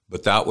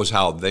 But that was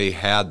how they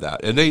had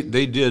that. And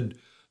they did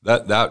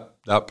that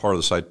part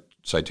of the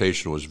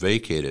citation was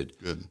vacated.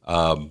 Good.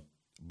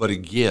 But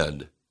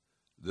again,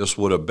 this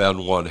would have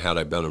been one, had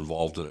I been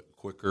involved in it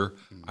quicker,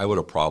 I would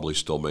have probably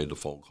still made the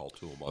phone call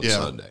to him on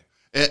Sunday.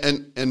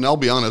 And I'll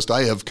be honest,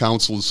 I have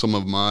counseled some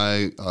of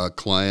my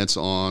clients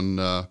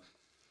on,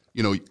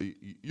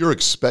 you're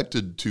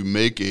expected to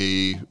make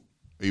a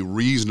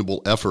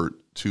reasonable effort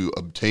to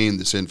obtain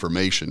this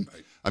information.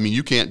 Right. I mean,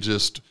 you can't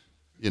just,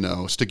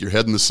 stick your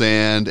head in the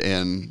sand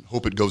and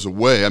hope it goes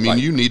away. I mean,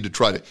 you need to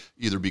try to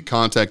either be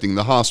contacting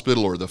the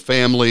hospital or the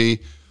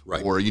family,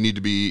 or you need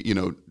to be,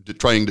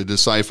 trying to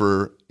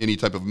decipher any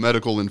type of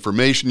medical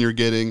information you're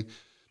getting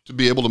to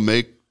be able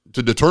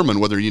to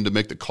determine whether you need to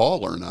make the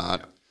call or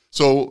not. Yeah.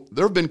 So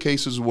there have been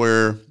cases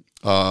where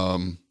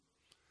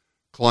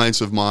clients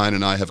of mine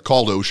and I have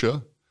called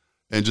OSHA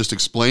and just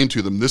explained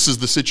to them, this is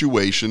the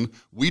situation.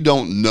 We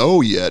don't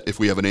know yet if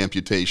we have an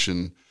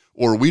amputation,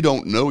 or we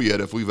don't know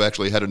yet if we've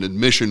actually had an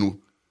admission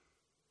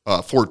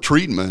for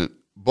treatment.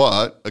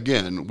 But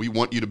again, we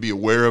want you to be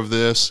aware of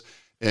this,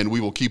 and we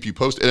will keep you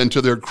posted. And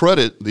to their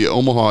credit, the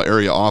Omaha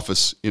area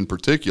office in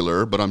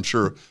particular, but I'm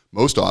sure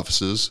most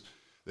offices,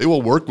 they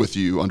will work with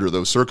you under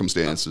those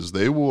circumstances.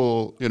 They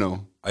will,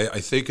 I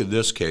think in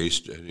this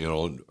case, and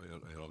I'll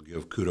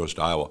give kudos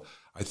to Iowa,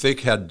 I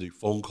think had the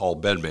phone call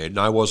been made, and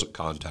I wasn't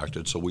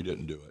contacted, so we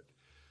didn't do it.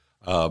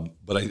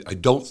 But I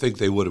don't think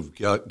they would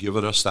have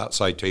given us that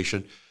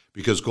citation,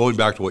 because going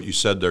back to what you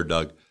said there,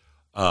 Doug,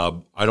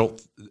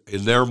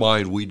 in their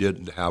mind, we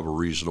didn't have a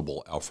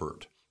reasonable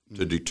effort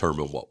to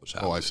determine what was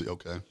happening. Oh, I see.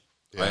 Okay.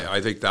 Yeah.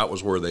 I think that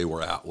was where they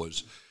were at,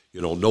 was,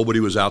 nobody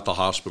was at the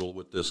hospital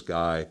with this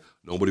guy.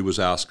 Nobody was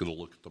asking to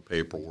look at the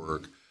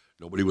paperwork.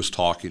 Nobody was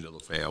talking to the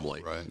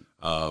family. Right.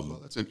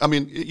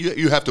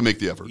 You have to make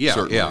the effort. Yeah,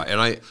 certainly. Yeah,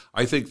 and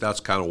I think that's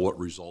kind of what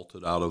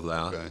resulted out of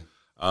that.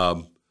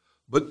 Okay.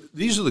 But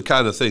these are the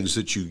kind of things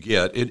that you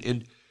get.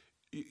 And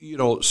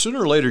sooner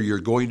or later you're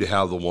going to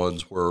have the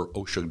ones where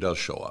OSHA does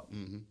show up.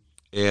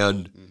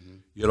 And,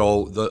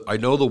 I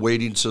know the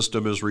weighting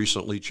system has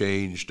recently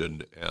changed,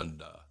 and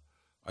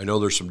I know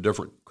there's some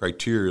different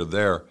criteria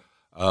there.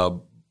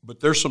 But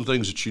there's some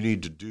things that you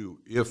need to do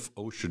if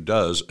OSHA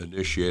does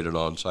initiate an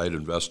on-site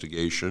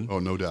investigation. Oh,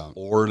 no doubt.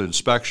 Or an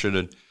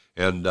inspection.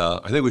 And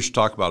I think we should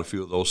talk about a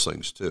few of those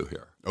things too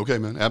here. Okay,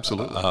 man,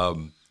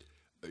 absolutely.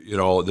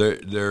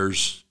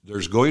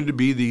 There's going to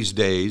be these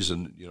days,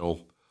 and,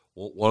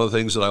 one of the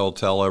things that I will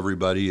tell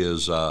everybody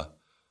is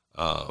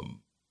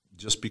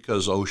just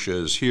because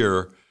OSHA is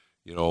here,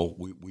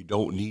 we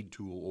don't need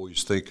to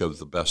always think of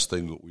the best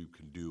thing that we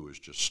can do is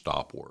just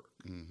stop work.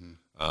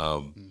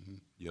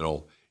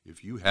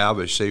 If you have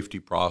a safety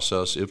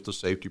process, if the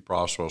safety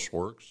process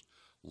works,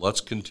 let's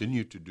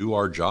continue to do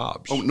our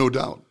jobs. Oh, no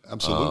doubt.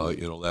 Absolutely.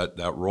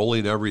 That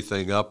rolling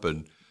everything up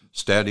and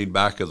standing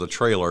back of the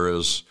trailer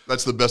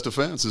that's the best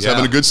defense, is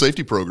having a good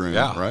safety program,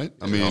 right?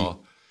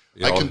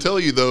 I can tell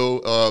you,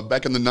 though,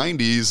 back in the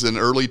 90s and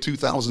early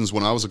 2000s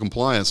when I was a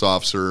compliance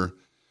officer,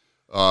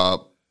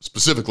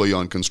 specifically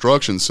on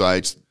construction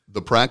sites,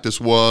 the practice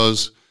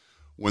was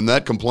when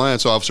that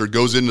compliance officer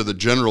goes into the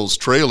general's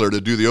trailer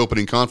to do the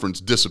opening conference,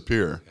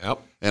 disappear.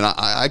 Yep. And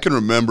I can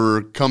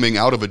remember coming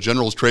out of a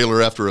general's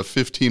trailer after a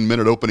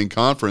 15-minute opening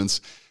conference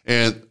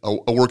and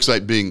a work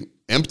site being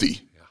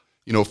empty.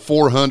 Yeah.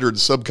 400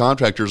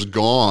 subcontractors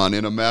gone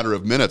in a matter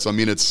of minutes. I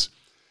mean, it's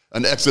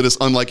an exodus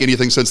unlike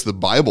anything since the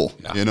Bible.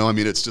 Yeah.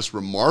 It's just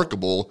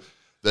remarkable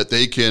that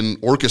they can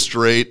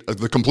orchestrate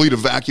the complete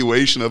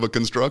evacuation of a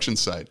construction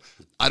site.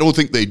 I don't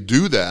think they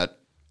do that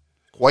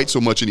quite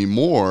so much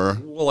anymore.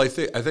 Well, I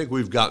think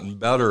we've gotten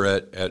better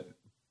at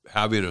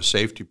having a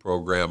safety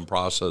program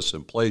process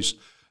in place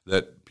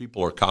that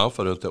people are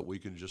confident that we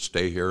can just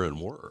stay here and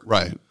work.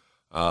 Right.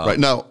 Right.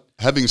 Now,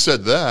 having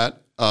said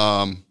that,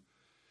 I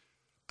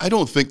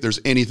don't think there's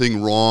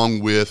anything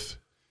wrong with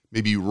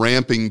maybe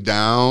ramping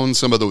down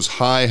some of those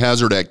high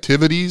hazard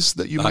activities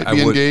that you might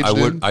be engaged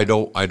in? I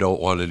don't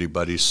want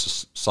anybody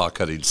saw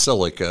cutting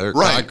silica or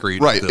Right,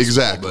 concrete. right, at this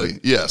exactly.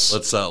 moment. Yes.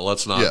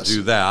 Let's not Yes.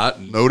 do that.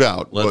 No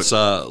doubt. Let's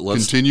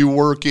continue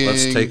working.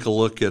 Let's take a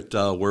look at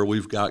where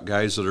we've got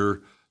guys that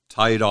are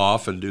tied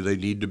off, and do they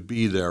need to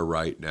be there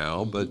right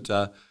now? But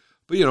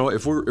you know,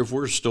 if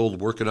we're still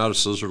working out of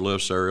scissor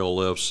lifts, aerial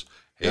lifts,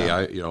 hey,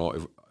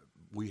 if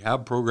we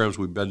have programs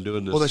we've been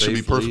doing this. Well, that should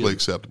be safely, perfectly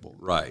acceptable.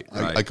 Right.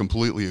 I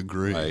completely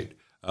agree.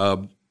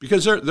 Right.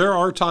 Because there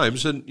are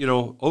times, and you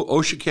know,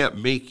 OSHA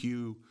can't make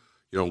you,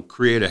 you know,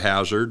 create a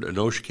hazard, and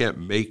OSHA can't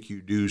make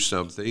you do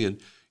something. And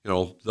you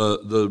know,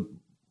 the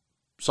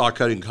saw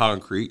cutting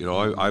concrete. You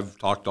know, I've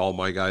talked to all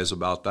my guys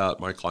about that.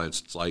 My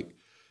clients, it's like,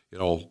 you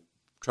know,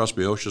 trust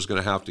me, OSHA's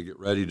going to have to get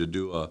ready to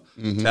do a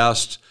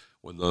test.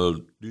 When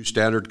the new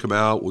standard come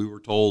out, we were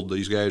told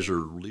these guys are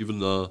leaving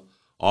the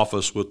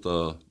office with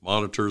the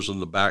monitors in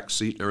the back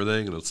seat and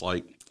everything, and it's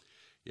like,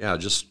 yeah,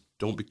 just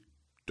don't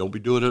be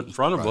doing it in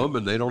front of them,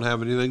 and they don't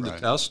have anything to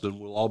test, and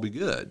we'll all be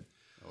good.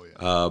 Oh,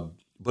 yeah.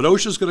 But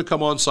OSHA's going to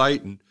come on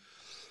site, and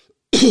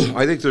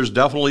I think there's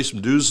definitely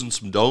some do's and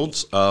some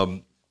don'ts.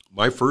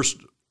 My first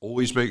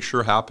always make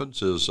sure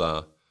happens is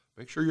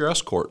make sure you're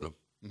escorting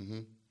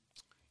them.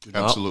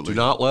 Absolutely. Do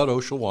not let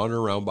OSHA wander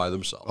around by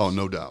themselves. Oh,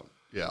 no doubt.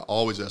 Yeah,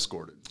 always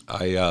escorted.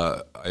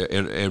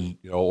 And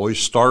you know, always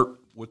start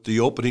with the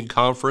opening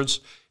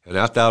conference, and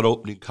at that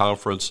opening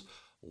conference,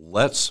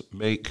 let's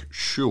make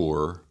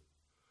sure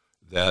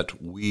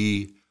that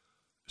we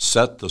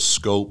set the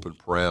scope and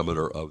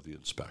parameter of the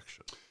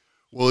inspection.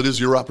 Well, it is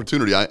your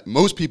opportunity.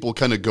 Most people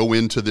kind of go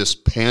into this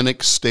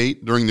panic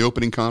state during the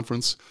opening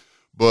conference,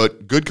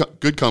 but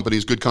good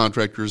companies, good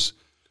contractors,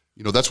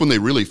 you know, that's when they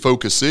really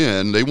focus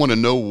in. They want to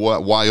know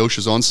why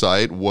OSHA's on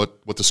site,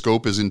 what the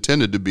scope is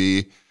intended to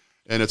be,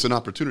 and it's an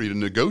opportunity to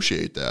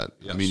negotiate that.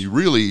 Yes. I mean, you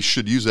really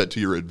should use that to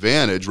your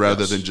advantage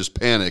rather than just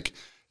panic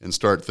and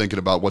start thinking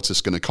about what's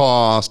this going to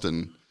cost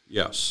and,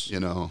 Yes. you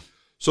know.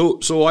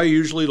 So I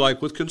usually,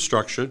 like with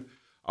construction,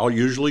 I'll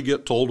usually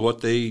get told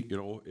what they, you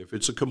know, if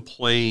it's a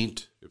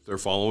complaint, if they're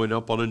following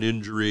up on an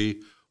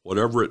injury,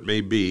 whatever it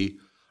may be.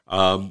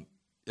 And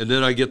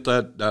then I get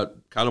that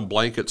kind of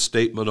blanket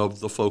statement of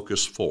the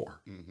focus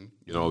 4.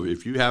 You know,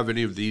 if you have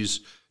any of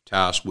these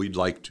tasks, we'd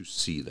like to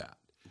see that.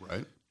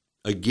 Right.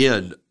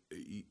 Again,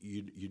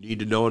 you need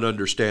to know and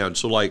understand.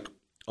 So like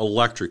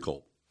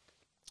electrical,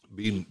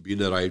 being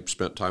that I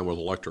spent time with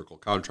an electrical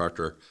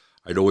contractor,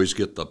 I'd always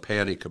get the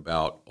panic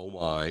about, oh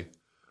my,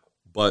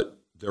 but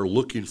they're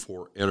looking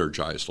for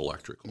energized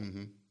electrical.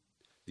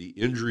 The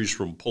injuries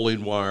from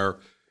pulling wire,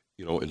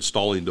 you know,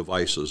 installing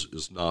devices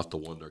is not the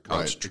one they're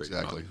concentrating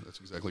exactly. on. That's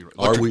exactly right.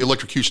 Are we-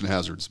 Electrocution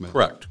hazards, man.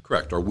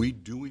 Correct. Are we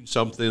doing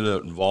something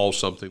that involves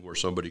something where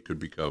somebody could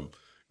become,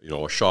 you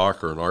know, a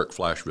shock or an arc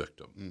flash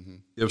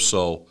victim? If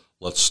so,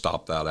 let's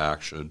stop that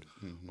action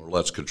or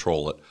let's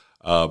control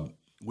it.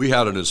 We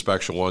had an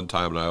inspection one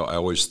time, and I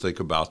always think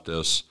about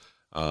this.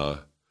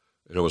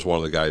 And it was one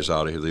of the guys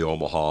out of the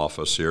Omaha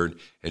office here,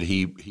 and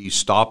he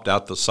stopped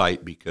at the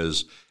site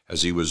because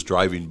as he was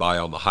driving by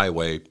on the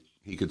highway,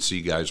 he could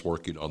see guys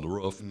working on the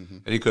roof,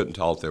 and he couldn't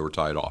tell if they were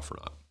tied off or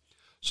not.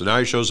 So now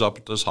he shows up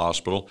at this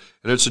hospital,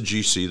 and it's a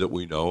GC that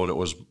we know, and it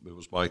was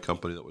my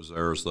company that was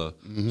there as the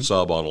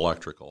sub on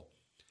electrical.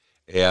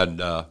 And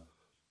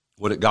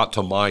when it got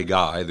to my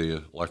guy,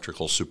 the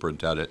electrical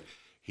superintendent,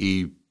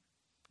 he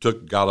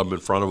got him in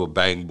front of a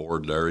bang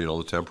board there, you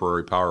know, the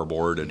temporary power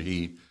board, and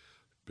he,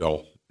 you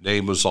know,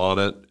 name was on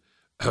it,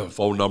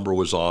 phone number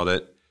was on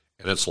it,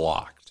 and it's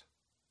locked.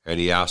 And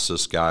he asked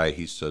this guy,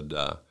 he said,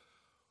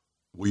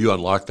 will you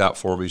unlock that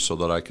for me so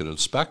that I can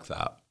inspect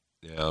that?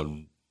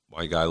 And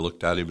my guy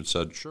looked at him and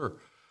said, sure.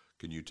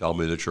 Can you tell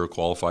me that you're a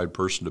qualified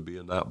person to be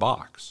in that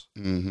box?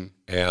 And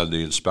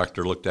the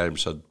inspector looked at him and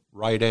said,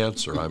 right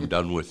answer, I'm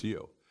done with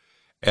you.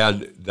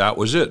 And that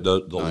was it.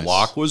 The Nice.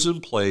 lock was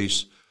in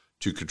place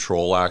to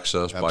control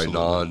access Absolutely. by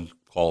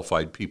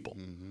non-qualified people.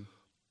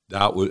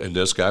 And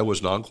this guy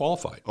was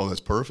non-qualified. Oh, that's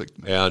perfect.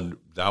 And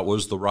that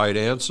was the right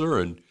answer.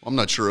 And I'm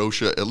not sure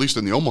OSHA, at least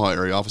in the Omaha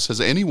area office,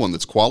 has anyone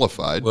that's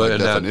qualified by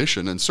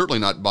definition, and certainly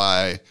not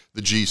by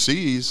the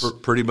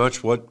GCs. pretty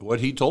much what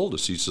he told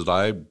us. He said,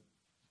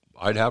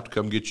 I'd have to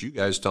come get you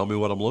guys, tell me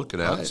what I'm looking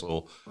at. Right.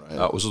 So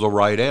that was the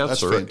right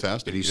answer. That's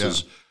fantastic. And he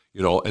says,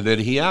 you know, and then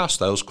he asked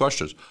those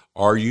questions.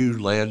 Are you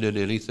landing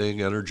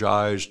anything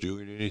energized,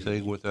 doing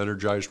anything with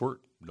energized work?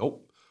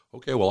 Nope.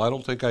 Okay, well, I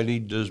don't think I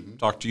need to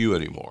talk to you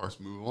anymore. Let's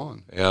move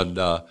on. And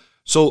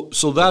so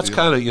that's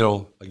kind of, you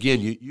know,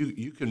 again,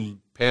 you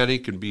can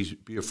panic and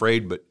be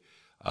afraid, but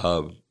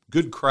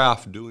good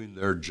craft doing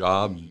their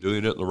job,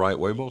 doing it in the right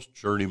way. Most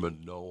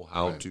journeymen know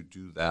how to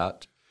do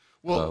that.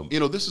 Well, you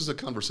know, this is a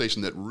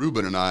conversation that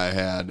Ruben and I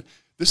had.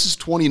 This is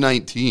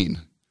 2019,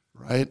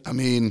 right? I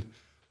mean,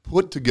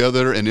 put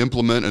together and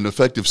implement an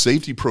effective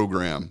safety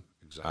program.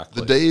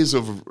 Exactly. The days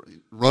of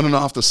running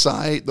off the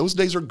site, those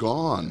days are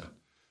gone.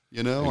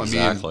 You know,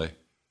 Exactly.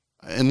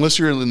 I mean, unless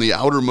you're in the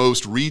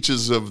outermost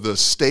reaches of the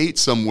state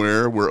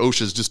somewhere where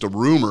OSHA is just a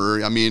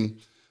rumor, I mean,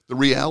 the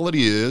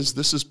reality is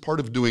this is part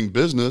of doing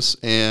business,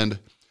 and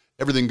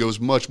everything goes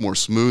much more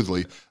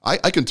smoothly.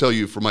 I can tell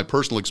you from my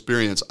personal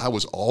experience, I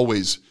was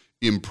always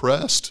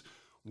impressed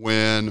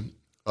when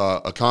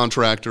a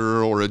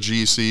contractor or a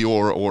GC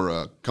or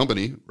a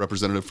company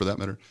representative, for that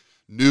matter,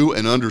 knew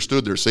and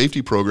understood their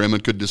safety program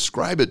and could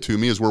describe it to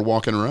me as we're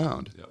walking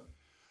around. Yep.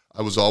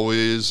 I was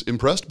always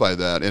impressed by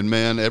that. And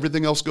man,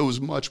 everything else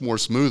goes much more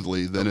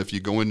smoothly than if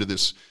you go into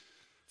this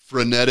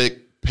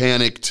frenetic,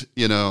 panicked,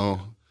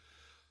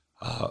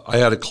 I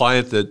had a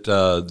client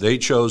that they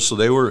chose, so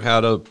they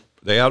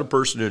had a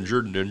person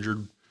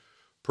injured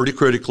pretty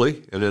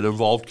critically, and it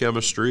involved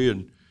chemistry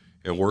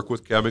and work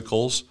with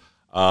chemicals.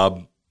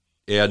 And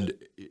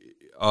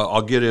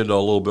I'll get into a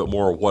little bit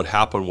more of what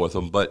happened with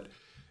them. But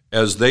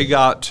as they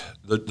got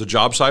the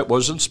job site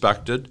was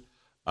inspected,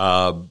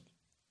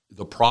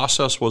 the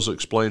process was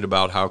explained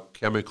about how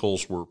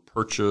chemicals were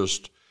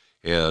purchased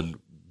and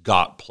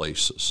got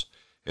places.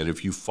 And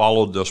if you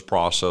followed this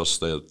process,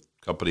 the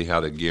company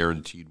had a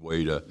guaranteed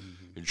way to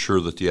ensure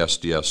that the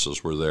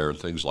SDSs were there and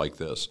things like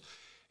this.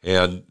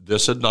 And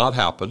this had not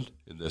happened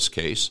in this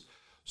case.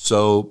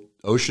 So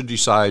OSHA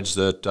decides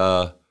that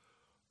they're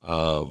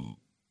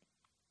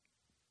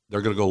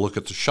going to go look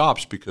at the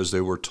shops because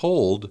they were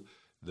told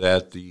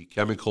that the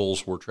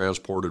chemicals were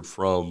transported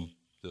from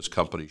this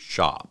company's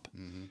shop.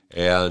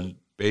 And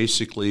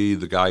basically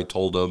the guy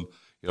told them,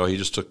 he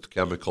just took the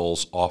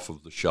chemicals off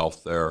of the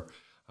shelf there.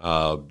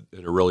 And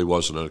it really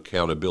wasn't an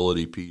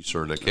accountability piece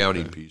or an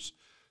accounting piece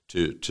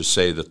to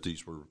say that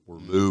these were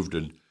moved,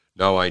 and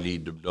now I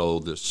need to know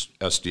this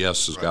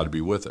SDS has got to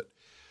be with it.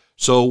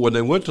 So when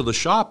they went to the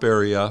shop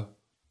area,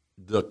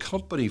 the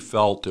company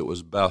felt it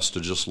was best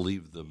to just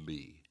leave them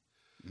be.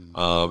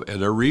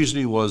 And their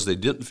reasoning was they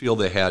didn't feel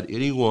they had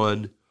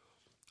anyone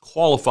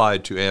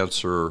qualified to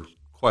answer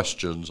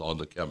questions on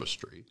the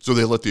chemistry. So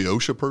they let the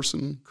OSHA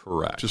person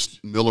correct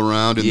just mill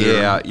around in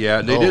there? Yeah.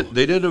 And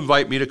they didn't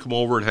invite me to come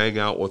over and hang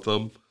out with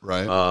them,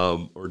 right?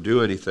 Or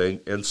do anything.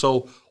 And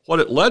so what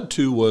it led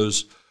to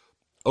was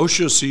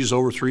OSHA sees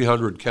over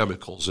 300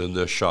 chemicals in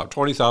this shop,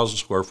 20,000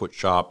 square foot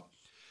shop.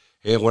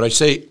 And when I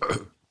say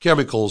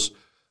chemicals,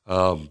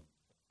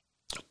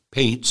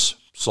 paints,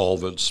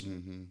 solvents,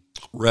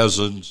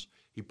 resins,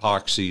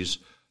 epoxies,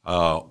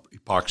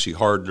 epoxy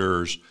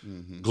hardeners,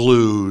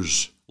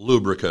 glues,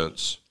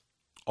 lubricants,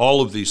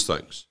 all of these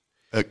things.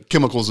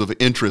 Chemicals of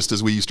interest,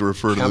 as we used to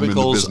refer to them in the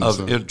business. Chemicals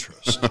of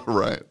interest.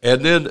 Right.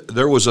 And then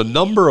there was a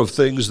number of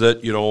things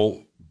that,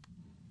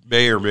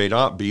 may or may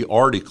not be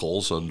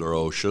articles under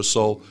OSHA.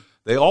 So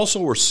they also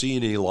were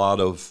seeing a lot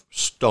of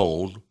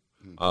stone.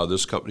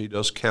 This company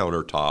does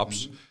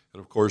countertops.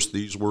 And, of course,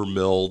 these were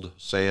milled,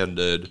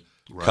 sanded,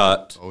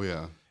 cut. Oh,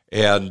 yeah.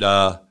 And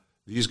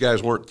these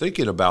guys weren't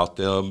thinking about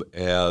them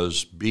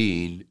as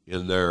being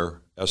in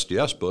their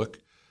SDS book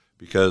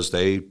because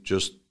they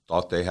just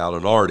thought they had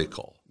an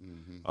article.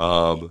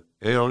 And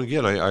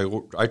again,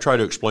 I try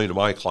to explain to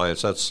my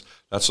clients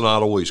that's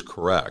not always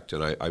correct,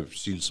 and I've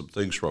seen some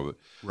things from it.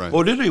 Right.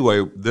 But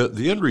anyway,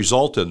 the end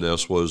result in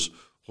this was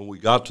when we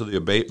got to the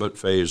abatement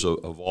phase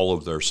of all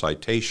of their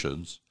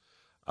citations,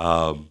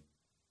 OSHA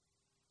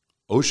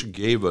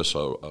gave us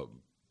an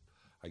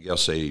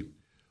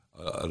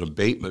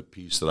abatement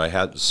piece that I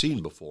hadn't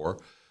seen before.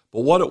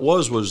 But what it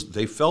was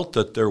they felt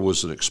that there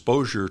was an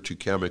exposure to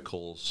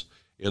chemicals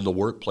in the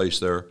workplace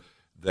there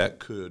that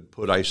could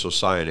put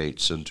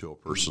isocyanates into a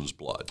person's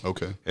blood.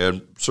 Okay.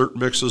 And certain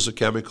mixes of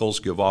chemicals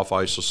give off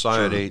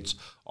isocyanates.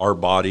 Sure. Our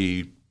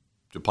body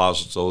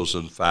deposits those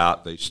in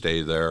fat. They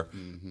stay there,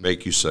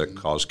 make you sick,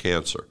 cause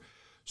cancer.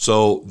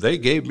 So they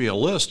gave me a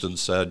list and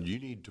said, you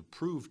need to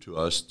prove to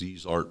us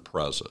these aren't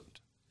present.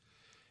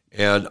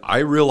 And I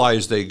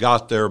realized they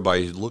got there by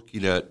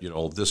looking at,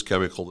 this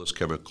chemical, this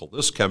chemical,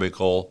 this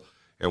chemical,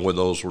 and when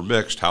those were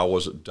mixed, how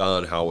was it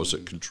done? How was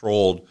it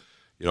controlled?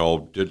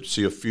 Didn't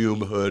see a fume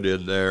hood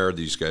in there.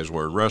 These guys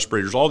wearing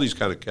respirators. All these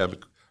kind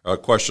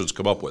of questions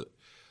come up with it.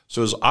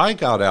 So as I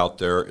got out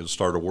there and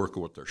started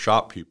working with their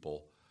shop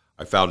people,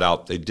 I found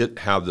out they didn't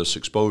have this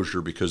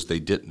exposure because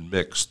they didn't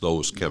mix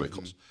those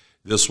chemicals.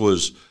 This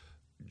was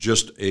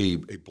just a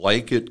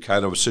blanket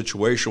kind of a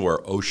situation where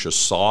OSHA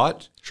saw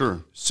it.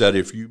 Sure. Said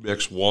if you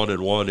mix 1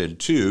 and 1 and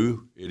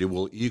 2, it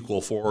will equal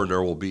 4 and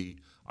there will be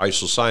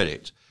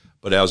isocyanates.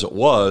 But as it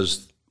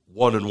was,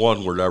 1 and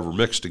 1 were never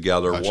mixed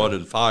together. Gotcha. 1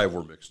 and 5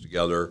 were mixed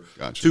together.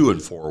 Gotcha. 2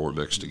 and 4 were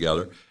mixed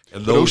together.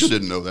 And but OSHA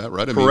didn't know that,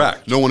 right?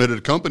 Correct. No one had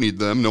accompanied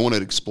them. No one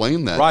had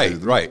explained that.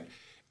 Right.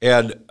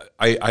 And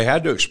I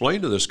had to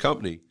explain to this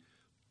company,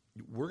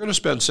 we're going to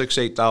spend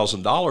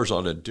 $8,000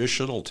 on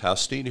additional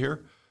testing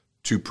here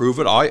to prove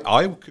it.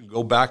 I can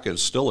go back and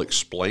still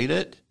explain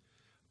it,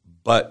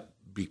 but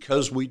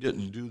because we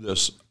didn't do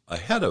this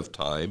ahead of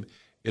time,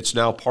 it's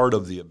now part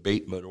of the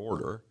abatement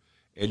order.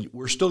 And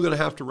we're still going to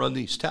have to run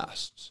these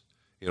tests,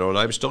 and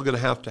I'm still going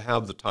to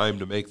have the time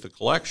to make the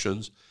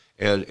collections,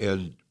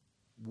 and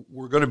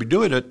we're going to be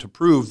doing it to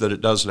prove that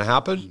it doesn't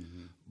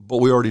happen, but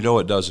we already know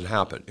it doesn't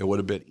happen. It would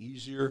have been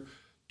easier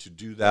to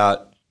do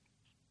that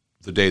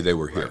the day they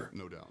were here. Right,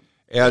 no doubt.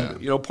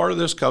 And, part of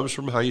this comes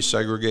from how you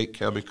segregate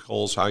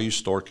chemicals, how you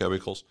store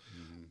chemicals,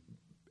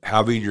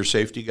 having your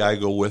safety guy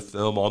go with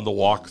them on the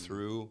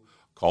walkthrough,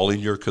 calling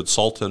your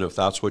consultant if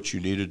that's what you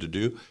needed to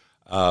do.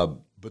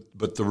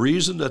 But the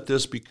reason that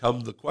this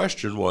became the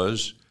question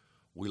was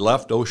we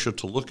left OSHA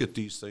to look at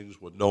these things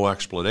with no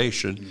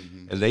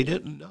explanation, and they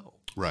didn't know.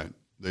 Right.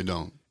 They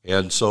don't.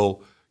 And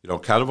so,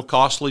 kind of a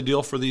costly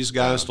deal for these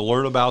guys to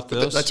learn about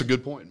this. That's a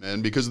good point,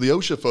 man, because the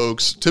OSHA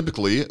folks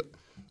typically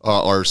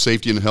are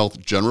safety and health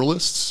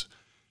generalists.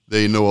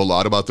 They know a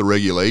lot about the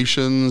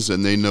regulations,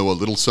 and they know a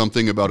little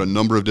something about a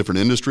number of different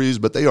industries,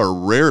 but they are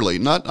rarely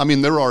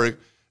there are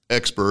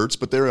experts,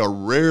 but they are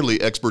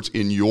rarely experts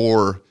in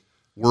your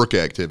work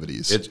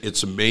activities.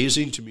 It's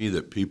amazing to me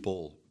that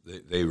people,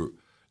 they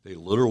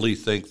literally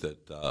think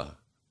that,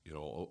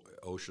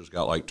 OSHA's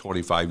got like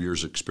 25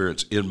 years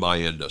experience in my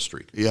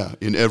industry. Yeah,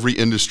 in every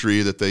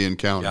industry that they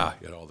encounter.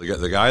 Yeah,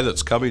 the guy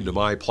that's coming to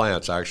my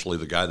plant's actually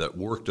the guy that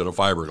worked in a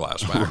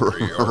fiberglass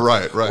factory.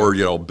 Right.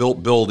 Or,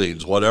 built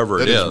buildings, whatever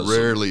it is.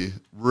 Rarely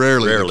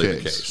the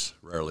case.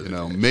 Rarely the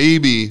case.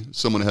 Maybe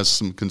someone has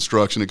some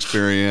construction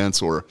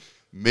experience, or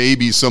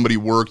maybe somebody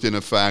worked in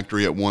a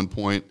factory at one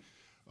point.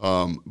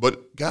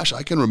 But gosh,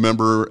 I can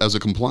remember as a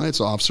compliance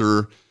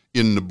officer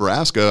in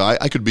Nebraska,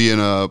 I could be in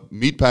a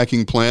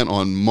meatpacking plant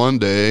on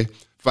Monday,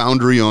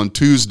 foundry on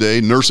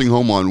Tuesday, nursing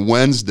home on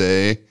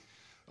Wednesday,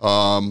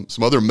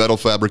 some other metal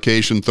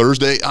fabrication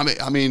Thursday.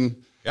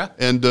 Yeah.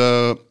 And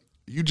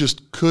you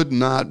just could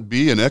not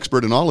be an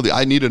expert in all of the.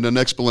 I needed an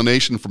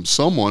explanation from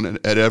someone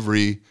at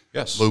every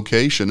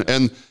location.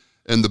 And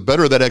the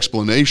better that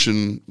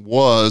explanation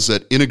was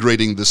at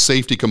integrating the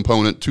safety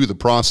component to the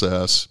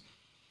process,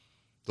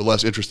 the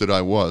less interested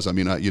I was.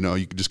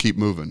 You could just keep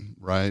moving,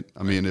 right?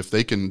 If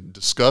they can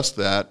discuss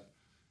that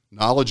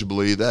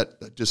knowledgeably,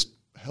 that just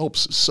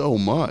helps so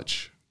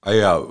much.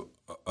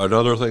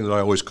 Another thing that I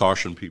always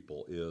caution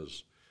people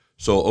is,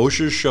 so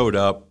OSHA showed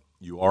up,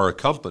 you are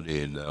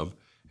accompanying them,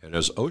 and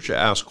as OSHA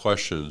asks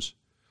questions,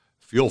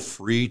 feel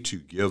free to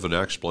give an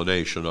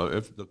explanation.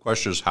 If the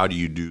question is, how do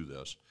you do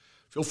this?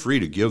 Feel free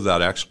to give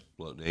that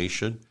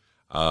explanation,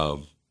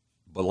 but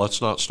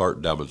let's not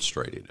start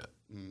demonstrating it.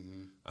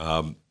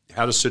 Mm-hmm.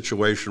 Had a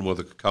situation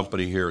with a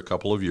company here a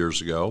couple of years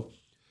ago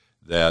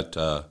that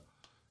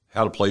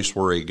had a place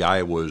where a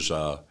guy was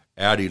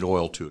adding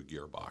oil to a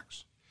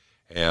gearbox.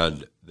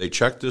 And they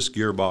checked this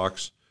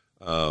gearbox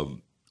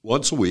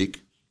once a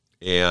week.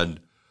 And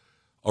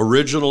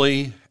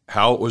originally,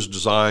 how it was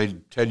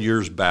designed 10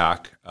 years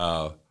back,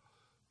 oil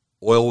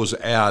was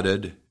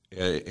added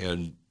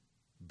and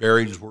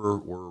bearings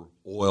were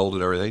oiled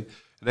and everything.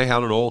 And they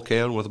had an oil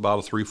can with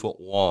about a 3-foot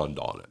wand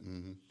on it.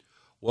 Mm-hmm.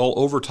 Well,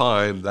 over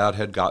time, that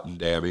had gotten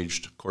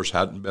damaged, of course,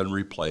 hadn't been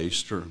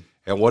replaced. Sure.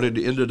 And what it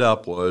ended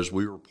up was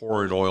we were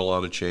pouring oil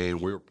on a chain,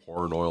 we were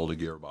pouring oil in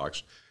a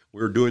gearbox.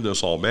 We were doing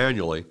this all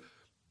manually.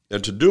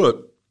 And to do it,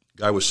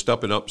 the guy was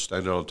stepping up,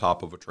 standing on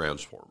top of a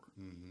transformer.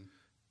 Mm-hmm.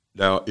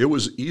 Now, it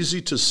was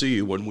easy to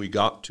see when we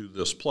got to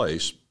this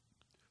place.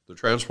 The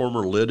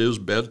transformer lid is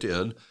bent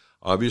in.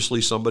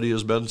 Obviously, somebody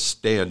has been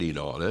standing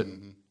on it.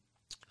 Mm-hmm.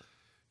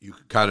 You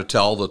could kind of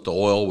tell that the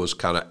oil was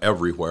kind of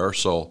everywhere,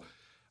 so...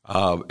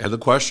 and the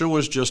question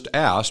was just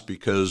asked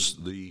because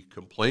the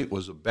complaint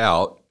was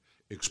about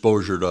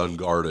exposure to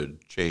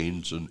unguarded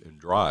chains and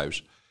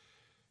drives.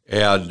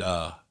 And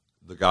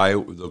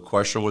the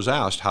question was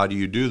asked, how do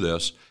you do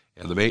this?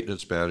 And the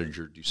maintenance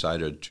manager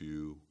decided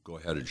to go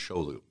ahead and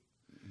show them.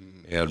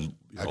 And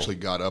actually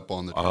got up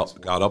on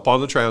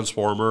the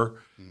transformer.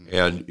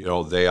 And,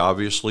 they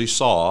obviously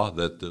saw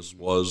that this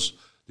was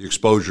the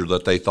exposure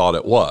that they thought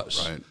it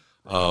was.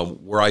 Right.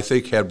 Where I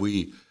think had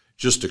we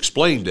just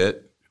explained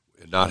it,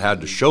 not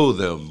had to show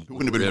them. It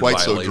wouldn't have been quite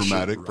so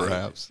dramatic, right?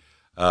 Perhaps.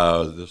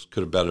 This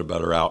could have been a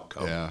better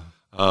outcome. Yeah.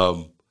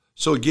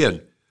 So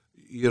again,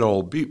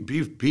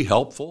 be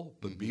helpful,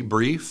 but be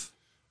brief.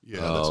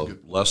 Yeah, that's a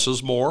good point. Less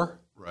is more.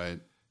 Right.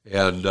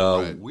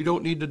 And we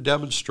don't need to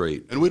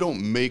demonstrate. And we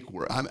don't make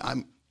work.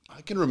 I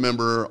can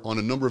remember on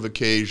a number of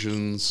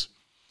occasions,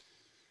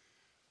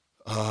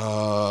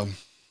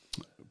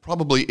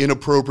 probably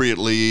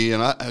inappropriately,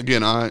 and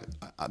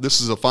this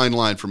is a fine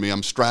line for me.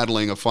 I'm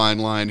straddling a fine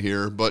line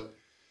here, but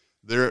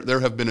there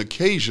have been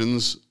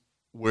occasions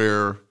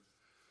where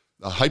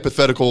a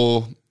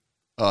hypothetical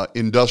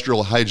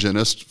industrial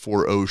hygienist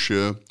for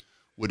OSHA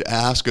would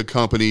ask a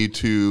company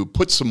to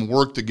put some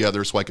work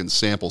together so I can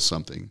sample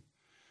something.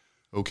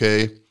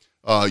 Okay?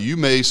 You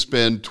may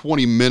spend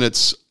 20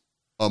 minutes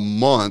a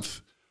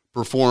month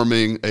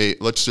performing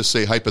let's just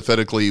say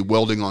hypothetically,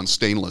 welding on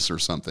stainless or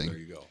something. There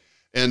you go.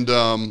 And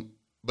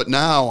but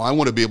now I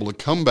want to be able to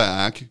come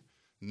back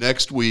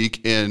next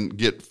week and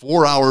get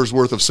 4 hours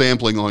worth of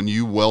sampling on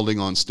you welding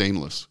on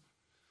stainless.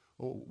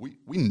 Oh, we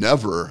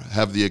never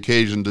have the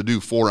occasion to do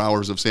 4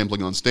 hours of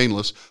sampling on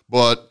stainless,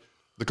 but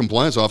the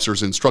compliance officer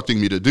is instructing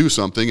me to do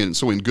something, and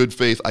so in good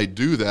faith I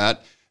do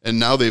that. And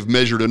now they've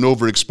measured an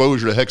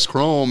overexposure to hex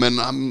chrome, and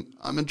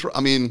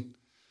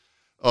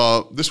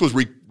this was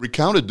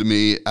recounted to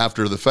me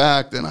after the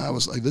fact, and I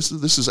was like, this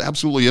is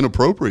absolutely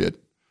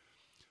inappropriate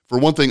for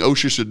one thing,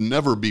 OSHA should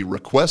never be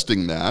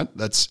requesting that.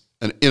 That's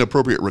an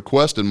inappropriate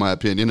request, in my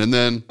opinion. And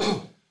then,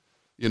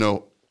 you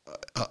know,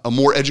 a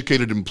more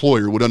educated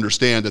employer would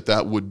understand that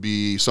that would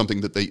be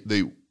something that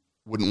they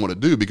wouldn't want to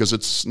do because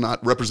it's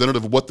not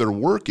representative of what their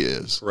work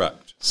is.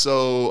 Correct.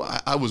 So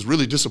I was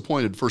really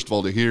disappointed, first of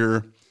all, to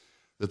hear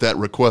that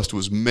request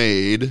was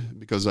made,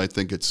 because I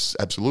think it's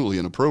absolutely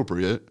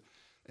inappropriate,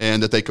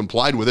 and that they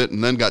complied with it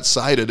and then got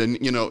cited.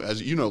 And, you know,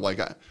 as you know,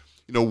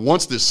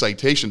 once this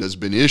citation has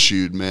been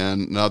issued,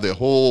 man, now the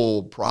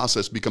whole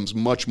process becomes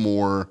much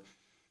more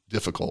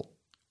difficult.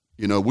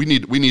 You know, we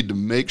need to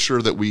make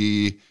sure that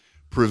we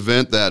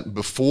prevent that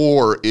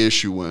before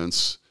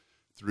issuance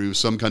through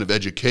some kind of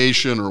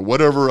education or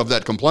whatever of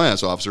that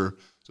compliance officer,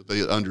 so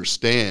they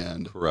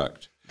understand.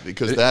 Correct.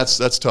 Because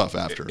that's tough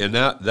after. And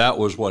that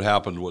was what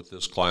happened with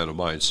this client of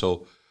mine.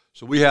 So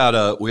we had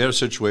a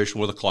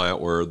situation with a client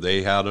where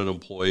they had an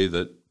employee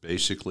that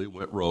basically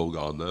went rogue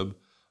on them.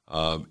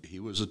 He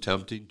was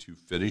attempting to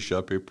finish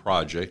up a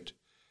project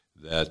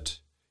that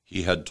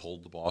he had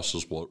told the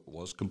bosses what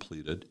was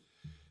completed.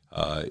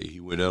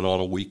 He went in on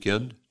a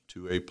weekend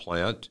to a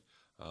plant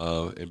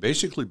and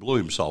basically blew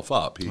himself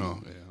up.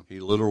 He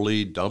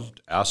literally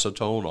dumped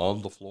acetone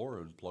on the floor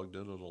and plugged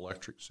in an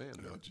electric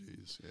sander. Oh,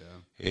 geez,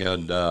 yeah.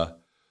 And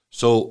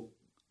so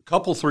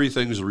three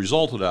things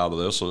resulted out of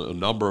this, a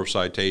number of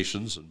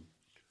citations and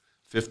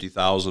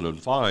 $50,000 in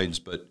fines.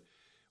 But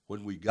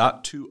when we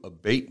got to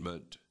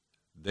abatement,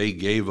 they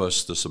gave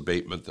us this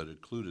abatement that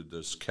included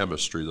this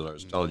chemistry that I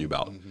was telling you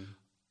about. Mm-hmm.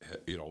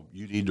 You know,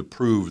 you need to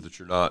prove that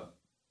you're not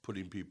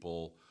putting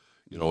people,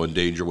 you know, in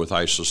danger with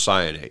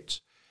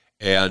isocyanates.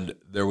 And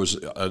there was,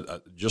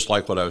 just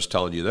like what I was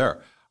telling you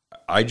there,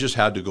 I just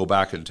had to go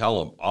back and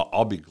tell them,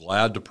 I'll be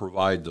glad to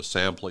provide the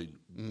sampling.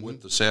 Mm-hmm.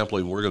 With the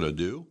sampling we're going to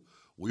do,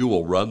 we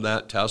will run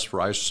that test for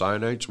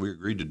isocyanates. We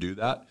agreed to do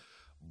that.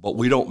 But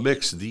we don't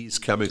mix these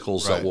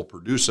chemicals that will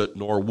produce it,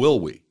 nor will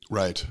we.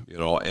 Right. You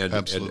know, and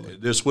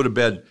this would have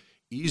been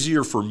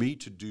easier for me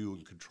to do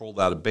and control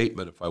that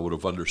abatement if I would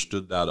have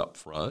understood that up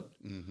front.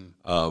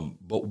 Mm-hmm.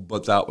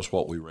 But that was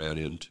what we ran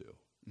into.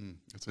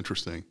 That's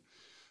interesting.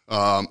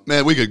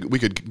 Man, we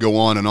could go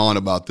on and on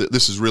about this.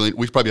 This is really,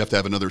 we probably have to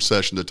have another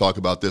session to talk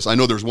about this. I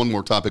know there's one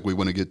more topic we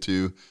want to get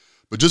to,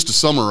 but just to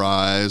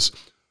summarize,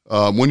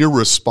 when you're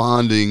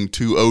responding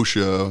to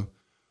OSHA,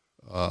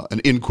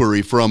 an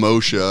inquiry from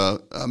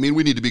OSHA, I mean,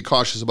 we need to be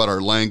cautious about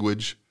our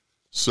language.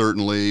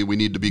 Certainly, we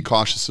need to be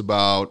cautious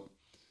about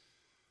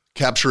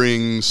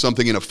capturing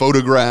something in a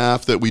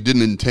photograph that we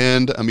didn't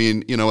intend. I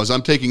mean, you know, as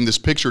I'm taking this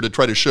picture to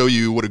try to show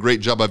you what a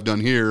great job I've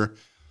done here,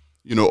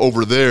 you know,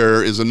 over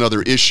there is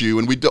another issue,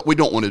 and we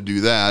don't want to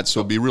do that.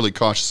 So be really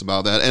cautious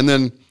about that. And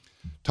then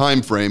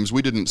time frames.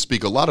 We didn't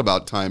speak a lot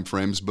about time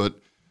frames, but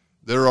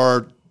there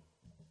are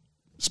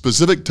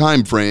specific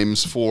time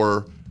frames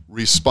for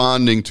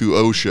responding to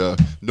OSHA,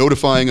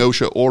 notifying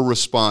OSHA or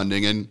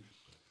responding. And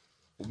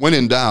when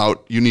in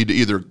doubt, you need to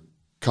either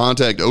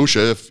contact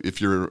OSHA if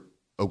you're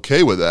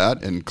okay with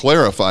that and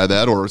clarify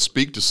that, or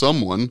speak to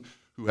someone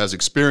who has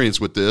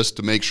experience with this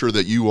to make sure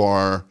that you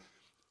are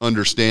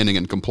understanding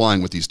and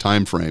complying with these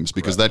time frames,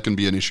 because that can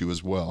be an issue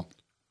as well.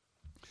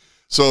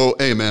 So,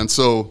 hey, man,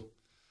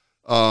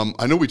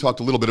 I know we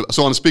talked a little bit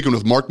so I'm speaking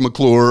with Mark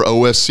McClure,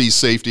 OSC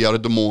Safety out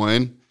of Des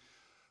Moines.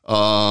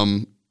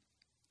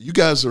 You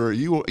guys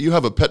you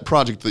have a pet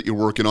project that you're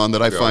working on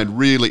that I find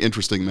really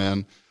interesting,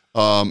 man.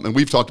 And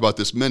we've talked about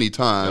this many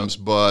times,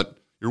 but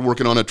you're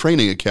working on a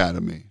training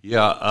academy.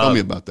 Yeah. Tell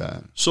me about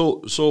that.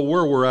 So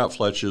where we're at,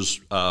 Fletch, is,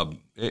 and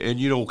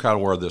you know kind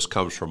of where this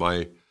comes from.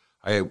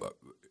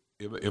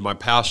 In my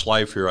past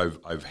life here,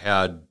 I've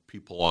had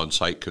people on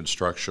site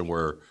construction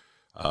where,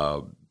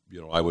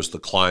 you know, I was the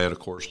client, of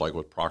course, like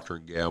with Procter &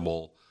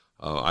 Gamble.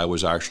 I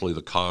was actually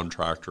the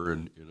contractor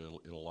in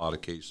a lot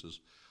of cases.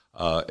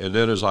 And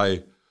then as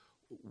I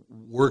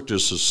worked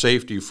as a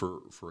safety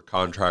for a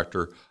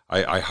contractor,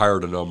 I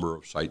hired a number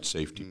of site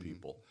safety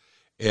people.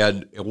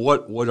 And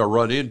what I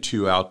run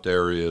into out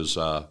there is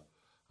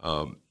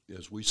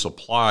as we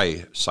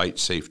supply site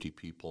safety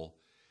people,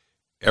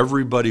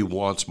 everybody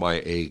wants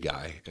my A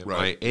guy. And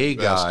my A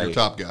guy, your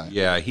top guy.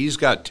 Yeah, he's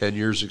got 10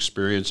 years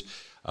experience.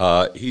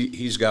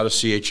 He's got a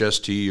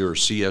CHST or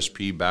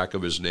CSP back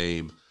of his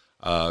name.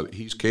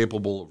 He's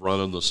capable of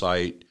running the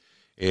site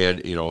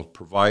and, you know,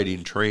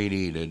 providing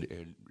training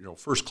and you know,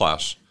 first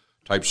class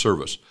type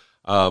service.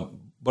 But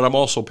I'm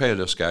also paying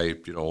this guy,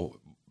 you know,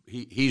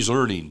 he's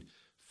earning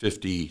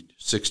 $50,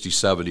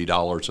 $60,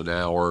 $70 an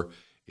hour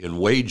in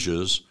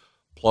wages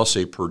plus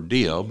a per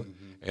diem. Mm-hmm.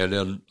 And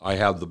then I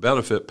have the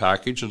benefit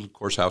package and, of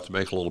course, have to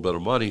make a little bit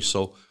of money.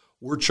 So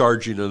we're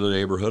charging in the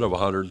neighborhood of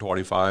 $125,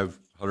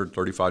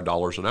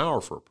 $135 an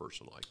hour for a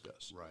person like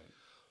this. Right.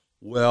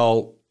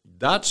 Well,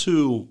 that's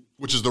who...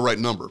 Which is the right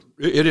number.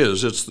 It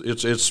is. It's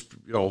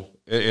you know,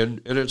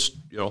 and it's,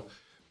 you know,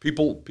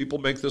 people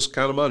make this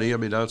kind of money. I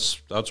mean, that's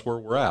where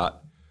we're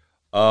at.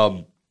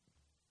 The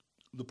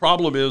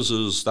problem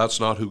is that's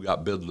not who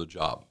got bid in the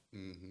job.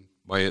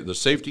 Mm-hmm. The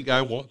safety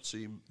guy wants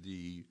him,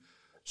 the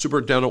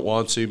superintendent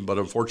wants him, but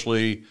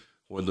unfortunately,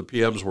 when the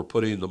PMs were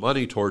putting the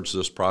money towards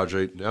this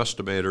project and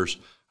estimators,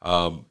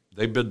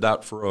 they bid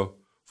that for a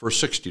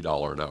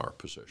 $60 an hour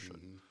position.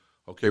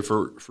 Mm-hmm. Okay,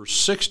 for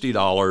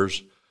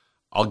 $60,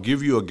 I'll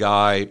give you a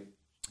guy,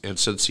 and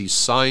since he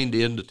signed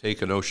in to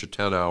take an OSHA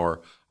 10 hour,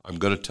 I'm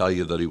going to tell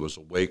you that he was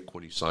awake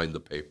when he signed the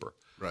paper.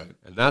 Right.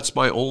 And that's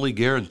my only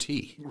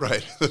guarantee.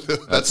 Right.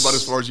 That's about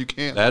as far as you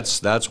can.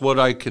 That's what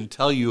I can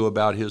tell you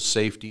about his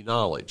safety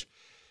knowledge.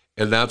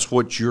 And that's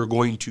what you're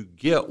going to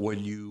get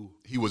when you...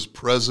 He was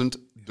present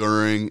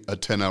during a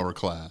 10-hour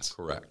class.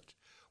 Correct.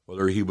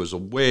 Whether he was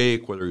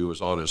awake, whether he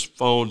was on his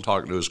phone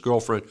talking to his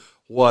girlfriend,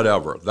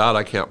 whatever. That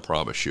I can't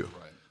promise you.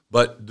 Right.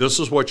 But this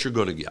is what you're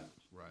going to get.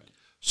 Right.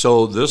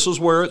 So this is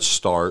where it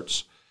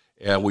starts,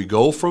 and we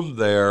go from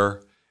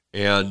there,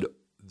 and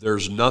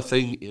there's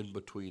nothing in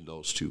between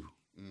those two.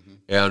 Mm-hmm.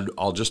 And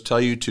I'll just tell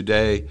you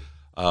today,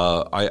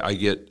 I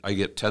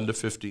get 10 to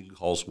 15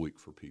 calls a week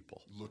for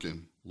people.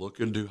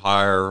 Looking to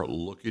hire,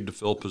 looking to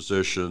fill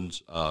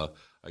positions.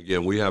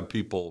 Again, we have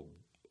people,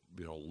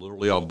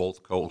 literally on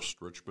both coasts,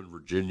 Richmond,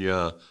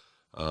 Virginia,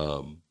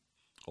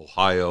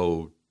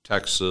 Ohio,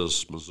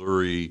 Texas,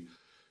 Missouri,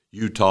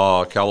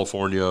 Utah,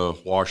 California,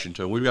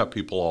 Washington. We've got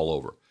people all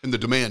over. And the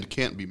demand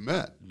can't be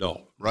met.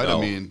 No. Right? No.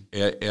 I mean...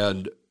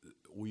 And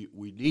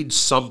we need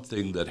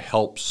something that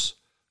helps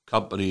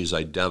companies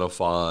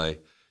identify,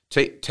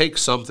 take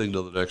something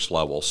to the next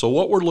level. So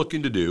what we're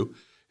looking to do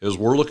is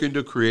we're looking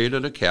to create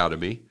an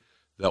academy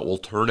that will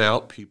turn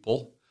out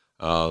people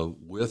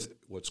with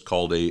what's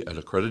called an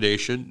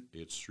accreditation.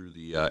 It's through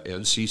the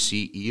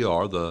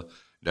NCCER, the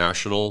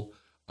National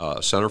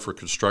Center for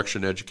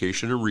Construction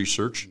Education and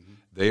Research. Mm-hmm.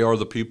 They are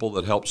the people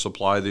that help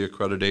supply the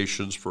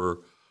accreditations for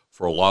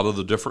a lot of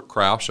the different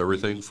crafts,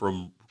 everything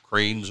from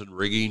cranes and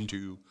rigging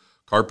to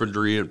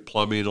carpentry and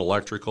plumbing,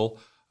 electrical.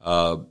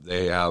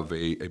 They have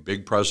a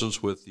big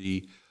presence with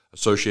the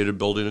Associated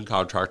Building and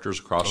Contractors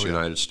across the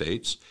United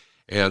States.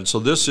 And so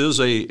this is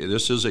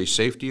a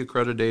safety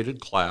accredited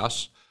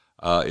class.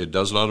 It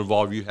does not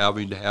involve you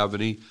having to have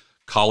any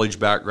college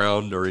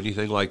background or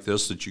anything like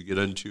this that you get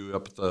into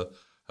up at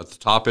the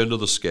top end of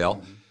the scale.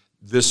 Mm-hmm.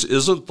 This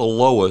isn't the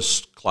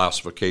lowest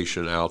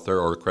classification out there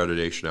or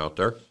accreditation out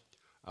there.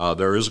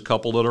 There is a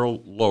couple that are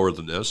lower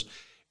than this.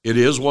 It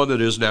is one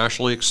that is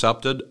nationally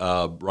accepted.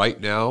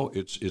 Right now,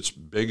 it's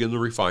big in the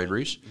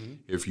refineries. Mm-hmm.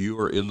 If you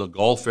are in the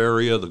Gulf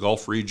area, the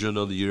Gulf region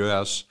of the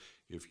U.S.,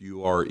 if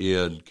you are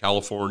in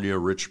California,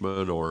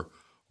 Richmond, or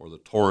the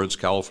Torrance,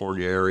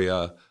 California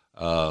area,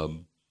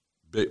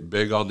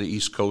 big on the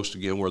East Coast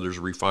again where there's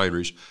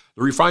refineries.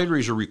 The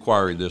refineries are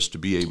requiring this to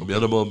be a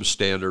minimum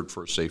standard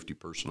for a safety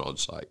person on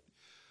site.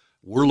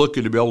 We're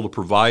looking to be able to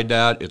provide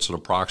that. It's an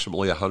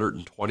approximately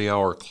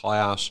 120-hour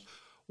class.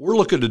 We're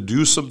looking to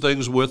do some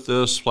things with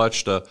this,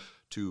 Fletch,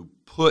 to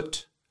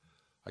put,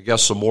 I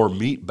guess, some more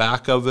meat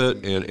back of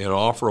it and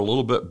offer a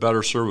little bit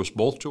better service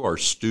both to our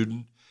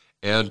student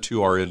and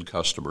to our end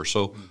customer.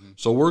 So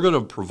we're going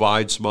to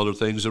provide some other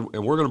things, and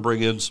we're going to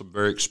bring in some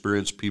very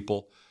experienced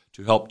people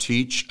to help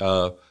teach.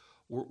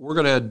 We're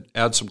going to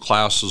add some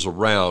classes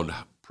around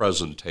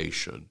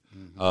presentation,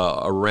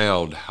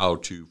 around how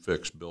to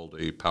build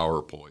a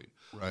PowerPoint,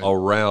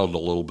 around a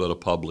little bit of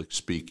public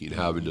speaking,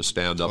 having to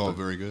stand up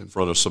in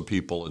front of some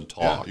people and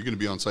talk. Yeah, you're going to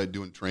be on site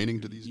doing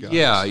training to these guys?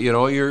 Yeah,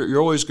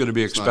 you're always going to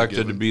be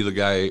expected to be the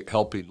guy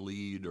helping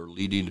lead or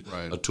leading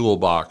a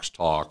toolbox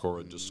talk or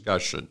a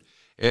discussion.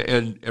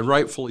 And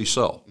rightfully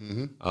so.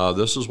 Mm-hmm.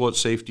 This is what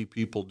safety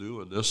people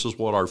do, and this is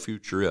what our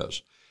future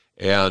is.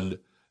 And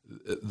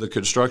the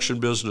construction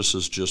business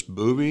is just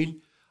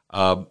booming.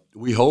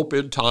 We hope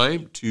in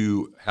time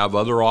to have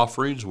other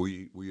offerings.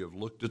 We have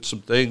looked at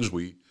some things.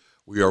 We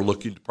are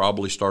looking to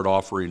probably start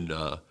offering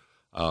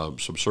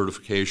some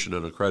certification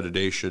and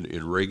accreditation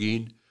in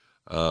rigging,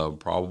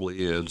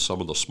 probably in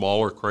some of the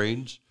smaller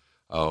cranes,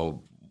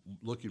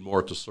 looking more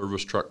at the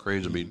service truck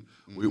cranes. I mean,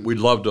 we'd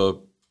love to, of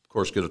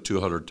course, get a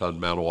 200-ton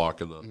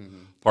Manitowoc in the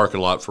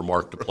parking lot for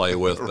Mark to play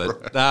with,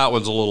 but that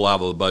one's a little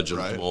out of the budget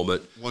at the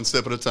moment. One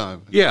step at a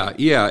time.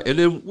 Yeah. And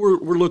then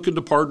we're looking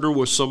to partner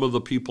with some of the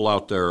people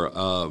out there,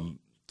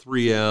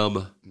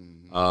 3M,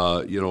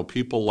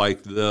 people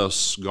like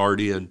this,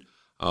 Guardian,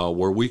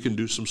 where we can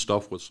do some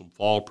stuff with some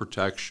fall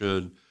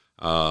protection,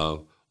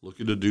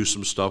 looking to do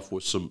some stuff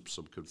with some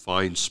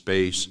confined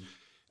space.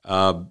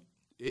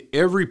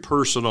 Every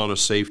person on a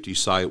safety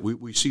site,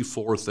 we see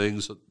four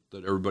things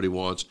that everybody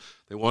wants.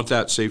 They want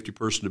that safety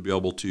person to be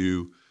able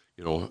to,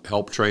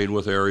 help train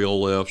with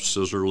aerial lift,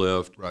 scissor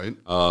lift,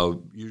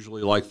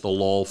 usually like the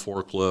lull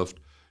forklift,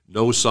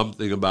 know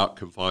something about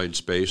confined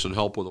space, and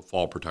help with a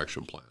fall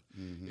protection plan.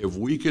 Mm-hmm. If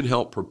we can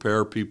help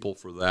prepare people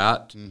for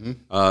that,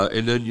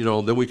 and then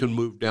then we can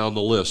move down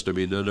the list. I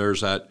mean, then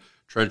there's that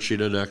trenching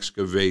and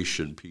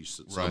excavation piece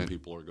that some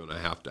people are going to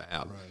have.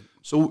 Right.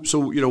 So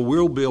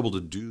we'll be able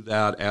to do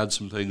that, add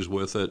some things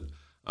with it.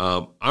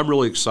 I'm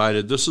really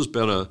excited. This has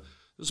been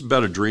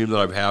a dream that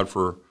I've had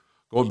for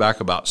going back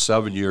about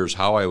 7 years,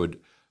 how I would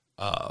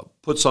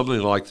put something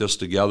like this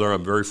together.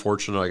 I'm very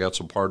fortunate. I got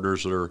some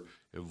partners that are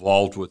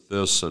involved with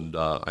this, and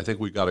I think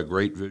we've got a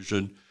great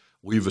vision.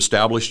 We've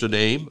established a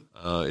name.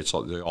 It's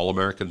the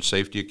All-American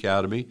Safety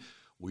Academy.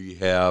 We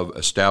have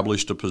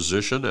established a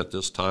position. At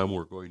this time,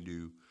 we're going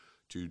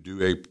to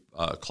do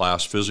a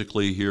class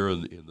physically here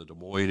in the Des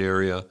Moines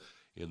area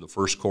in the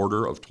first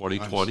quarter of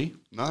 2020.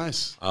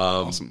 Nice.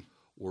 Awesome.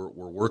 We're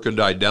working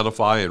to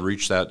identify and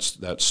reach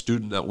that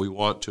student that we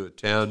want to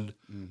attend.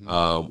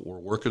 We're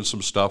working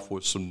some stuff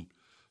with some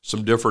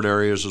different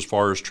areas as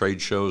far as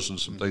trade shows and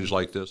some things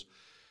like this.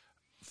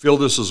 Feel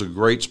this is a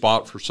great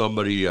spot for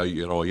somebody, a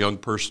young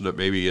person that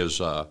maybe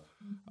is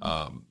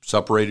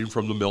separating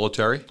from the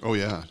military. Oh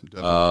yeah,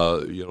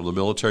 definitely. The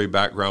military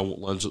background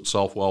lends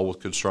itself well with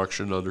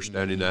construction,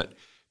 understanding that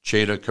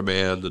chain of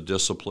command, the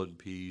discipline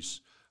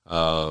piece,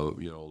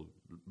 the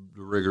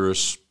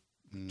rigorous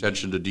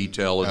attention to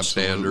detail and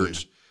Absolutely.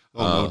 standards.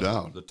 Oh, no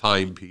doubt. The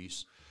time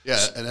piece. Yeah,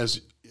 and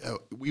as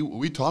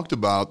we talked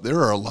about, there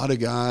are a lot of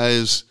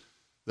guys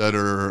that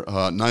are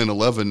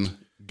 9/11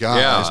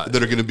 guys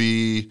that are going to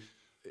be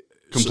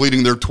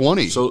completing their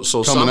 20,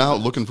 coming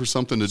out looking for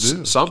something to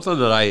do. Something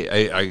that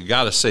I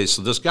got to say,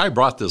 so this guy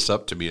brought this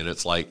up to me, and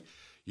it's like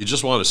you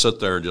just want to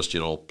sit there and just,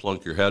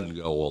 plunk your head and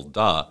go, well,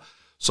 duh.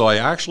 So I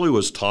actually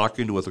was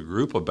talking with a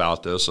group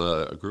about this,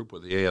 a group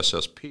with the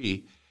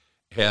ASSP,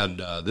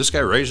 and this guy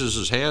raises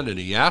his hand and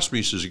he asked me,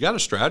 he says, you got a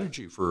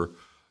strategy for,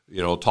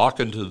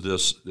 talking to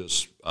this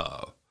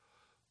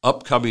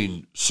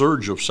upcoming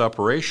surge of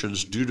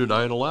separations due to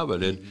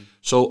 9/11. And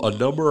so a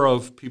number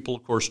of people,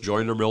 of course,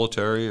 joined our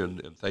military,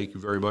 and thank you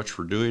very much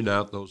for doing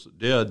that, those that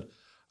did.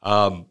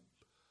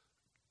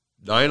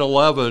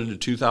 9/11 in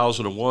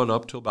 2001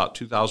 up to about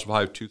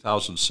 2005,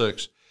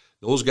 2006,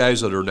 those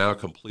guys that are now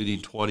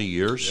completing 20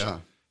 years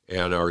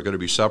and are going to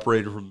be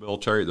separated from the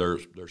military,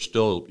 they're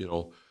still,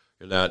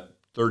 in that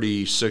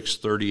 36,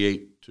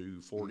 38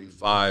 to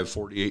 45,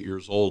 48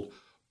 years old,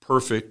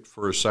 perfect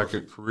for a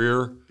second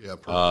career. Yeah,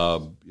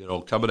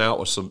 perfect. Coming out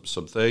with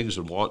some things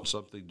and wanting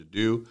something to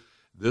do.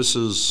 This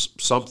is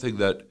something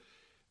that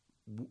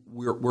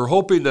we're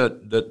hoping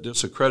that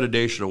this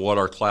accreditation of what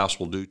our class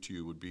will do to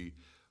you would be,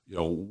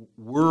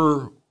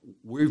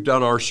 we've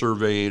done our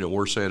surveying and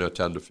we're saying a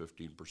 10 to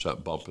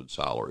 15% bump in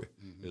salary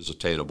is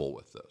attainable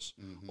with this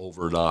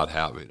over not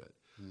having it.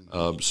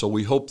 So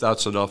we hope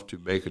that's enough to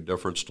make a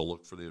difference, to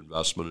look for the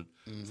investment,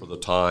 for the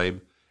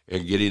time,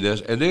 and getting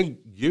this, and then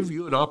give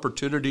you an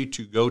opportunity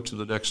to go to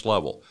the next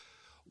level.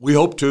 We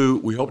hope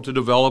to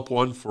develop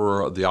one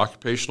for the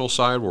occupational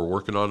side. We're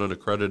working on an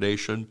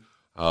accreditation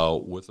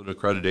with an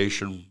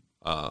accreditation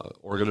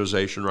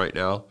organization right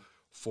now.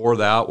 For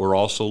that, we're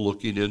also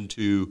looking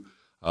into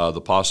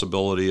the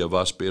possibility of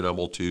us being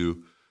able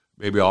to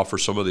maybe offer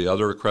some of the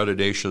other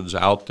accreditations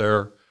out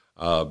there,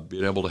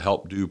 being able to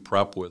help do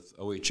prep with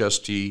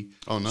OHST,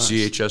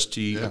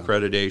 CHST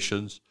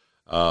accreditations,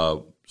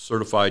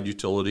 certified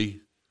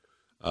utility,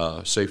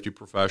 safety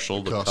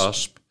professional, the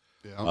CUSP.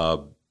 Yeah.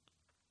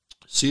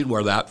 Seeing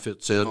where that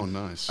fits in. Oh,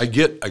 nice. I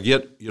get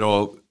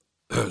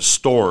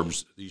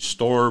storms. These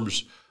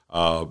storms,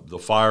 the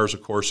fires,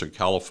 of course, in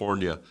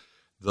California,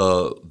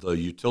 the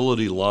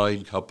utility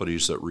line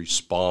companies that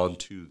respond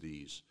to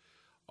these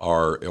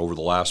are, over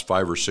the last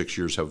 5 or 6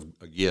 years, have,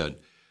 again,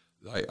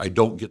 I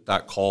don't get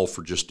that call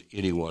for just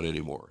anyone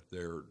anymore.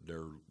 They're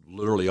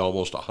literally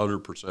almost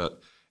 100%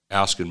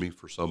 asking me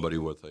for somebody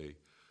with the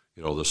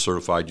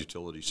certified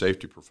utility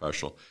safety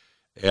professional.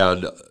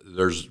 And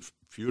there's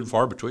few and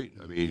far between.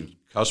 I mean,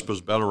 CUSP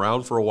has been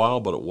around for a while,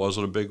 but it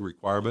wasn't a big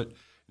requirement.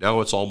 Now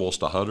it's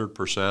almost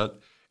 100%.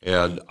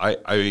 And I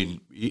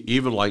mean,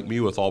 even like me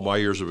with all my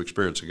years of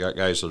experience, I got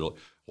guys that are,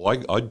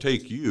 well, I'd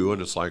take you.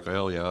 And it's like,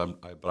 well, yeah,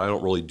 but I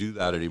don't really do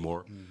that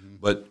anymore.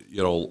 But,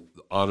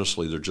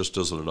 honestly, there just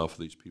isn't enough of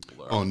these people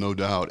there. Oh, no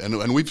doubt.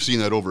 And we've seen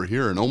that over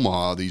here in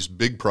Omaha, these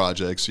big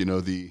projects,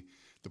 the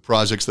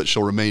projects that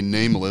shall remain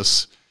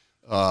nameless.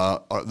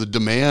 The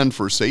demand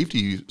for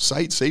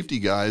site safety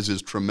guys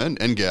is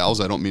tremendous, and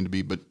gals, I don't mean to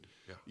be, but,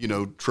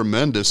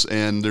 tremendous.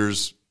 And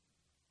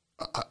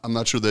I'm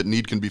not sure that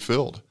need can be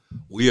filled.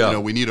 We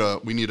need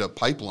a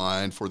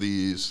pipeline for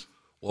these.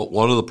 Well,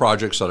 one of the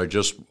projects that I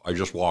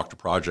just walked a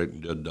project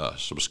and did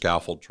some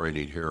scaffold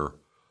training here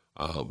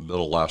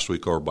middle last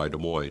week over by Des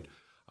Moines.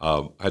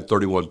 I had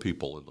 31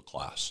 people in the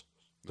class,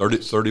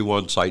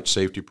 31 site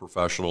safety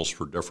professionals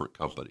for different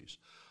companies.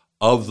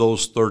 Of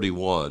those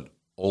 31,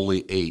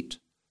 only 8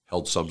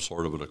 held some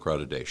sort of an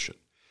accreditation.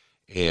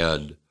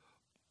 And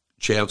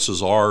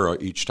chances are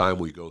each time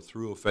we go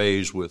through a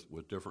phase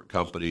with different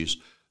companies,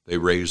 they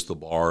raise the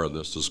bar, and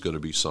this is going to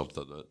be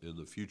something that in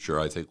the future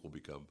I think will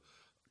become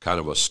kind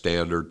of a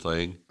standard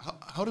thing.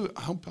 How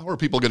are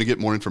people going to get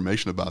more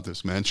information about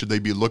this, man? Should they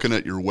be looking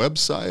at your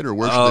website, or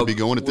where should they be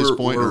going at this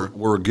point?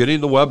 We're getting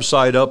the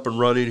website up and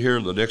running here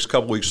in the next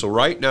couple weeks. So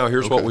right now,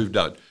 here's what we've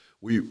done.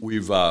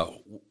 We've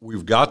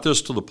got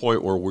this to the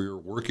point where we're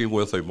working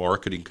with a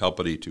marketing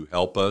company to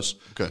help us.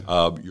 Okay.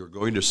 You're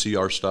going to see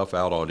our stuff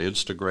out on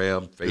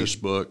Instagram,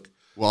 Facebook.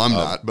 Well, I'm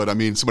not, but I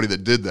mean somebody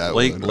that did that.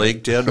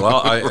 LinkedIn.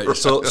 Well,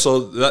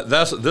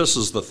 this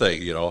is the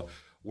thing.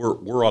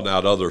 We're on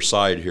that other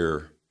side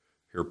here,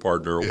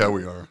 partner. Yeah,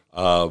 we are.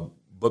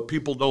 but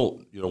people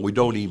don't. We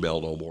don't email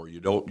no more. You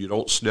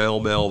don't snail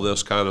mail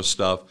this kind of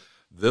stuff.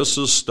 This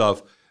is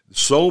stuff.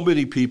 So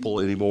many people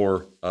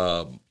anymore.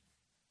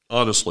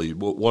 Honestly,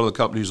 one of the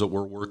companies that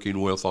we're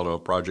working with on a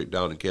project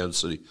down in Kansas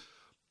City,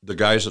 the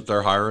guys that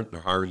they're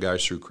hiring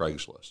guys through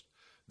Craigslist.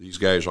 These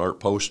guys aren't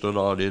posting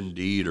on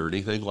Indeed or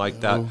anything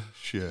like that. Oh,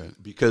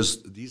 shit.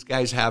 Because these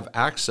guys have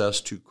access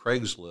to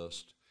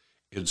Craigslist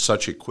in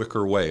such a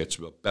quicker way. It's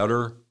a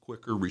better,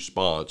 quicker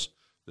response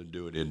than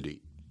doing Indeed.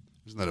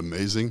 Isn't that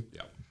amazing?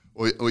 Yeah.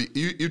 Well,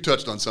 you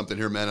touched on something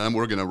here, man. And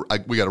we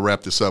got to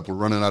wrap this up. We're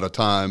running out of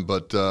time,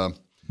 but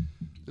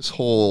this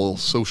whole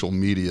social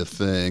media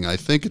thing, I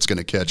think it's going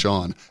to catch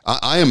on.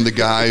 I am the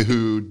guy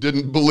who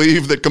didn't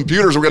believe that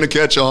computers were going to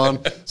catch on,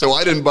 so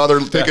I didn't bother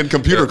taking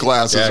computer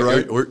classes,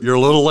 right? You're a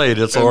little late.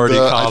 It's already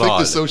caught on. I think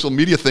the social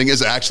media thing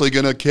is actually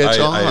going to catch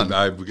on.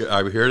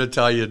 I'm here to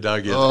tell you,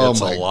 Doug,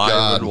 it's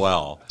alive and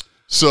well.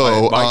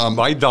 So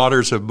my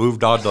daughters have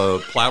moved on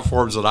to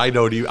platforms that I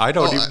don't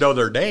even know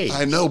their names.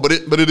 I know, but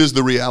it is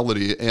the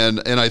reality,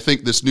 and I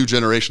think this new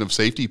generation of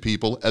safety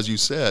people, as you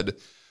said,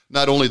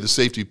 not only the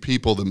safety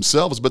people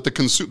themselves, but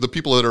the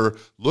people that are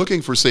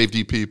looking for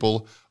safety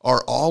people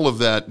are all of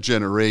that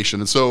generation.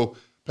 And so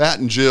Pat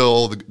and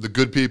Jill, the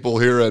good people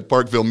here at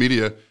Parkville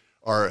Media,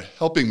 are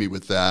helping me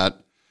with that.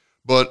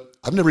 But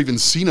I've never even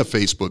seen a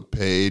Facebook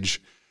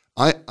page.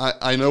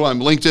 I know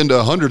I'm linked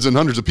into hundreds and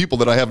hundreds of people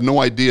that I have no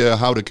idea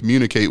how to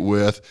communicate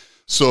with.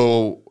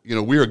 So,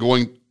 we are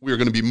going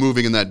to be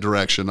moving in that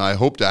direction. I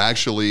hope to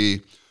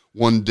actually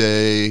one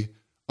day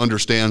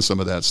understand some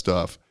of that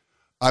stuff.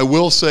 I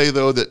will say,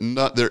 though,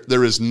 that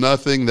there is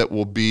nothing that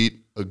will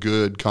beat a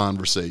good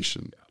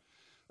conversation.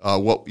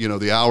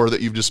 The hour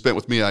that you've just spent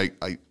with me,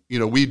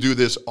 we do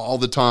this all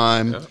the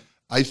time. Yeah.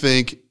 I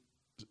think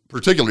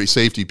particularly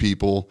safety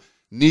people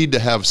need to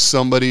have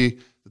somebody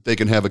that they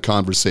can have a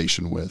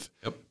conversation with.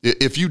 Yep.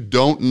 If you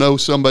don't know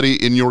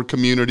somebody in your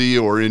community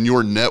or in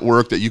your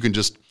network that you can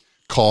just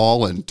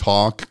call and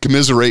talk,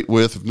 commiserate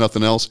with, if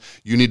nothing else,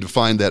 you need to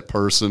find that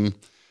person.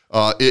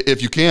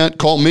 If you can't,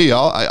 call me.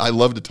 I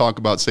love to talk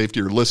about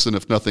safety or listen,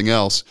 if nothing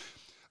else.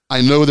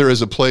 I know there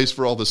is a place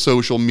for all the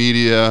social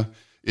media.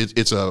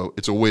 It's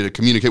a way to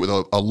communicate with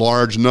a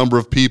large number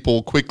of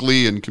people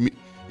quickly and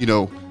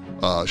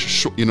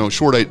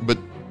short. But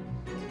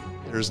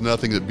there's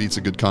nothing that beats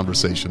a good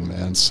conversation,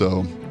 man.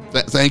 So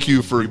thank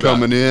you for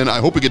coming in. I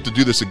hope we get to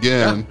do this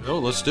again. Yeah,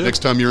 let's do it. Next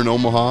time you're in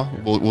Omaha,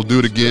 we'll do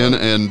it again.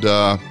 And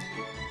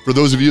for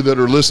those of you that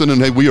are listening,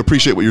 hey, we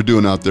appreciate what you're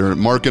doing out there.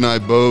 Mark and I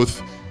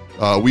both.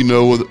 We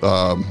know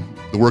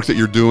the work that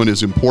you're doing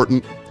is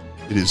important.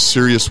 It is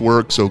serious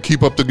work, so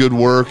keep up the good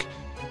work,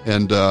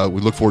 and we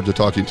look forward to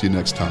talking to you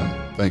next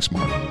time. Thanks,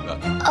 Mark.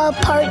 A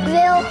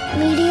Parkville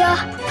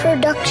Media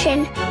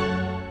Production.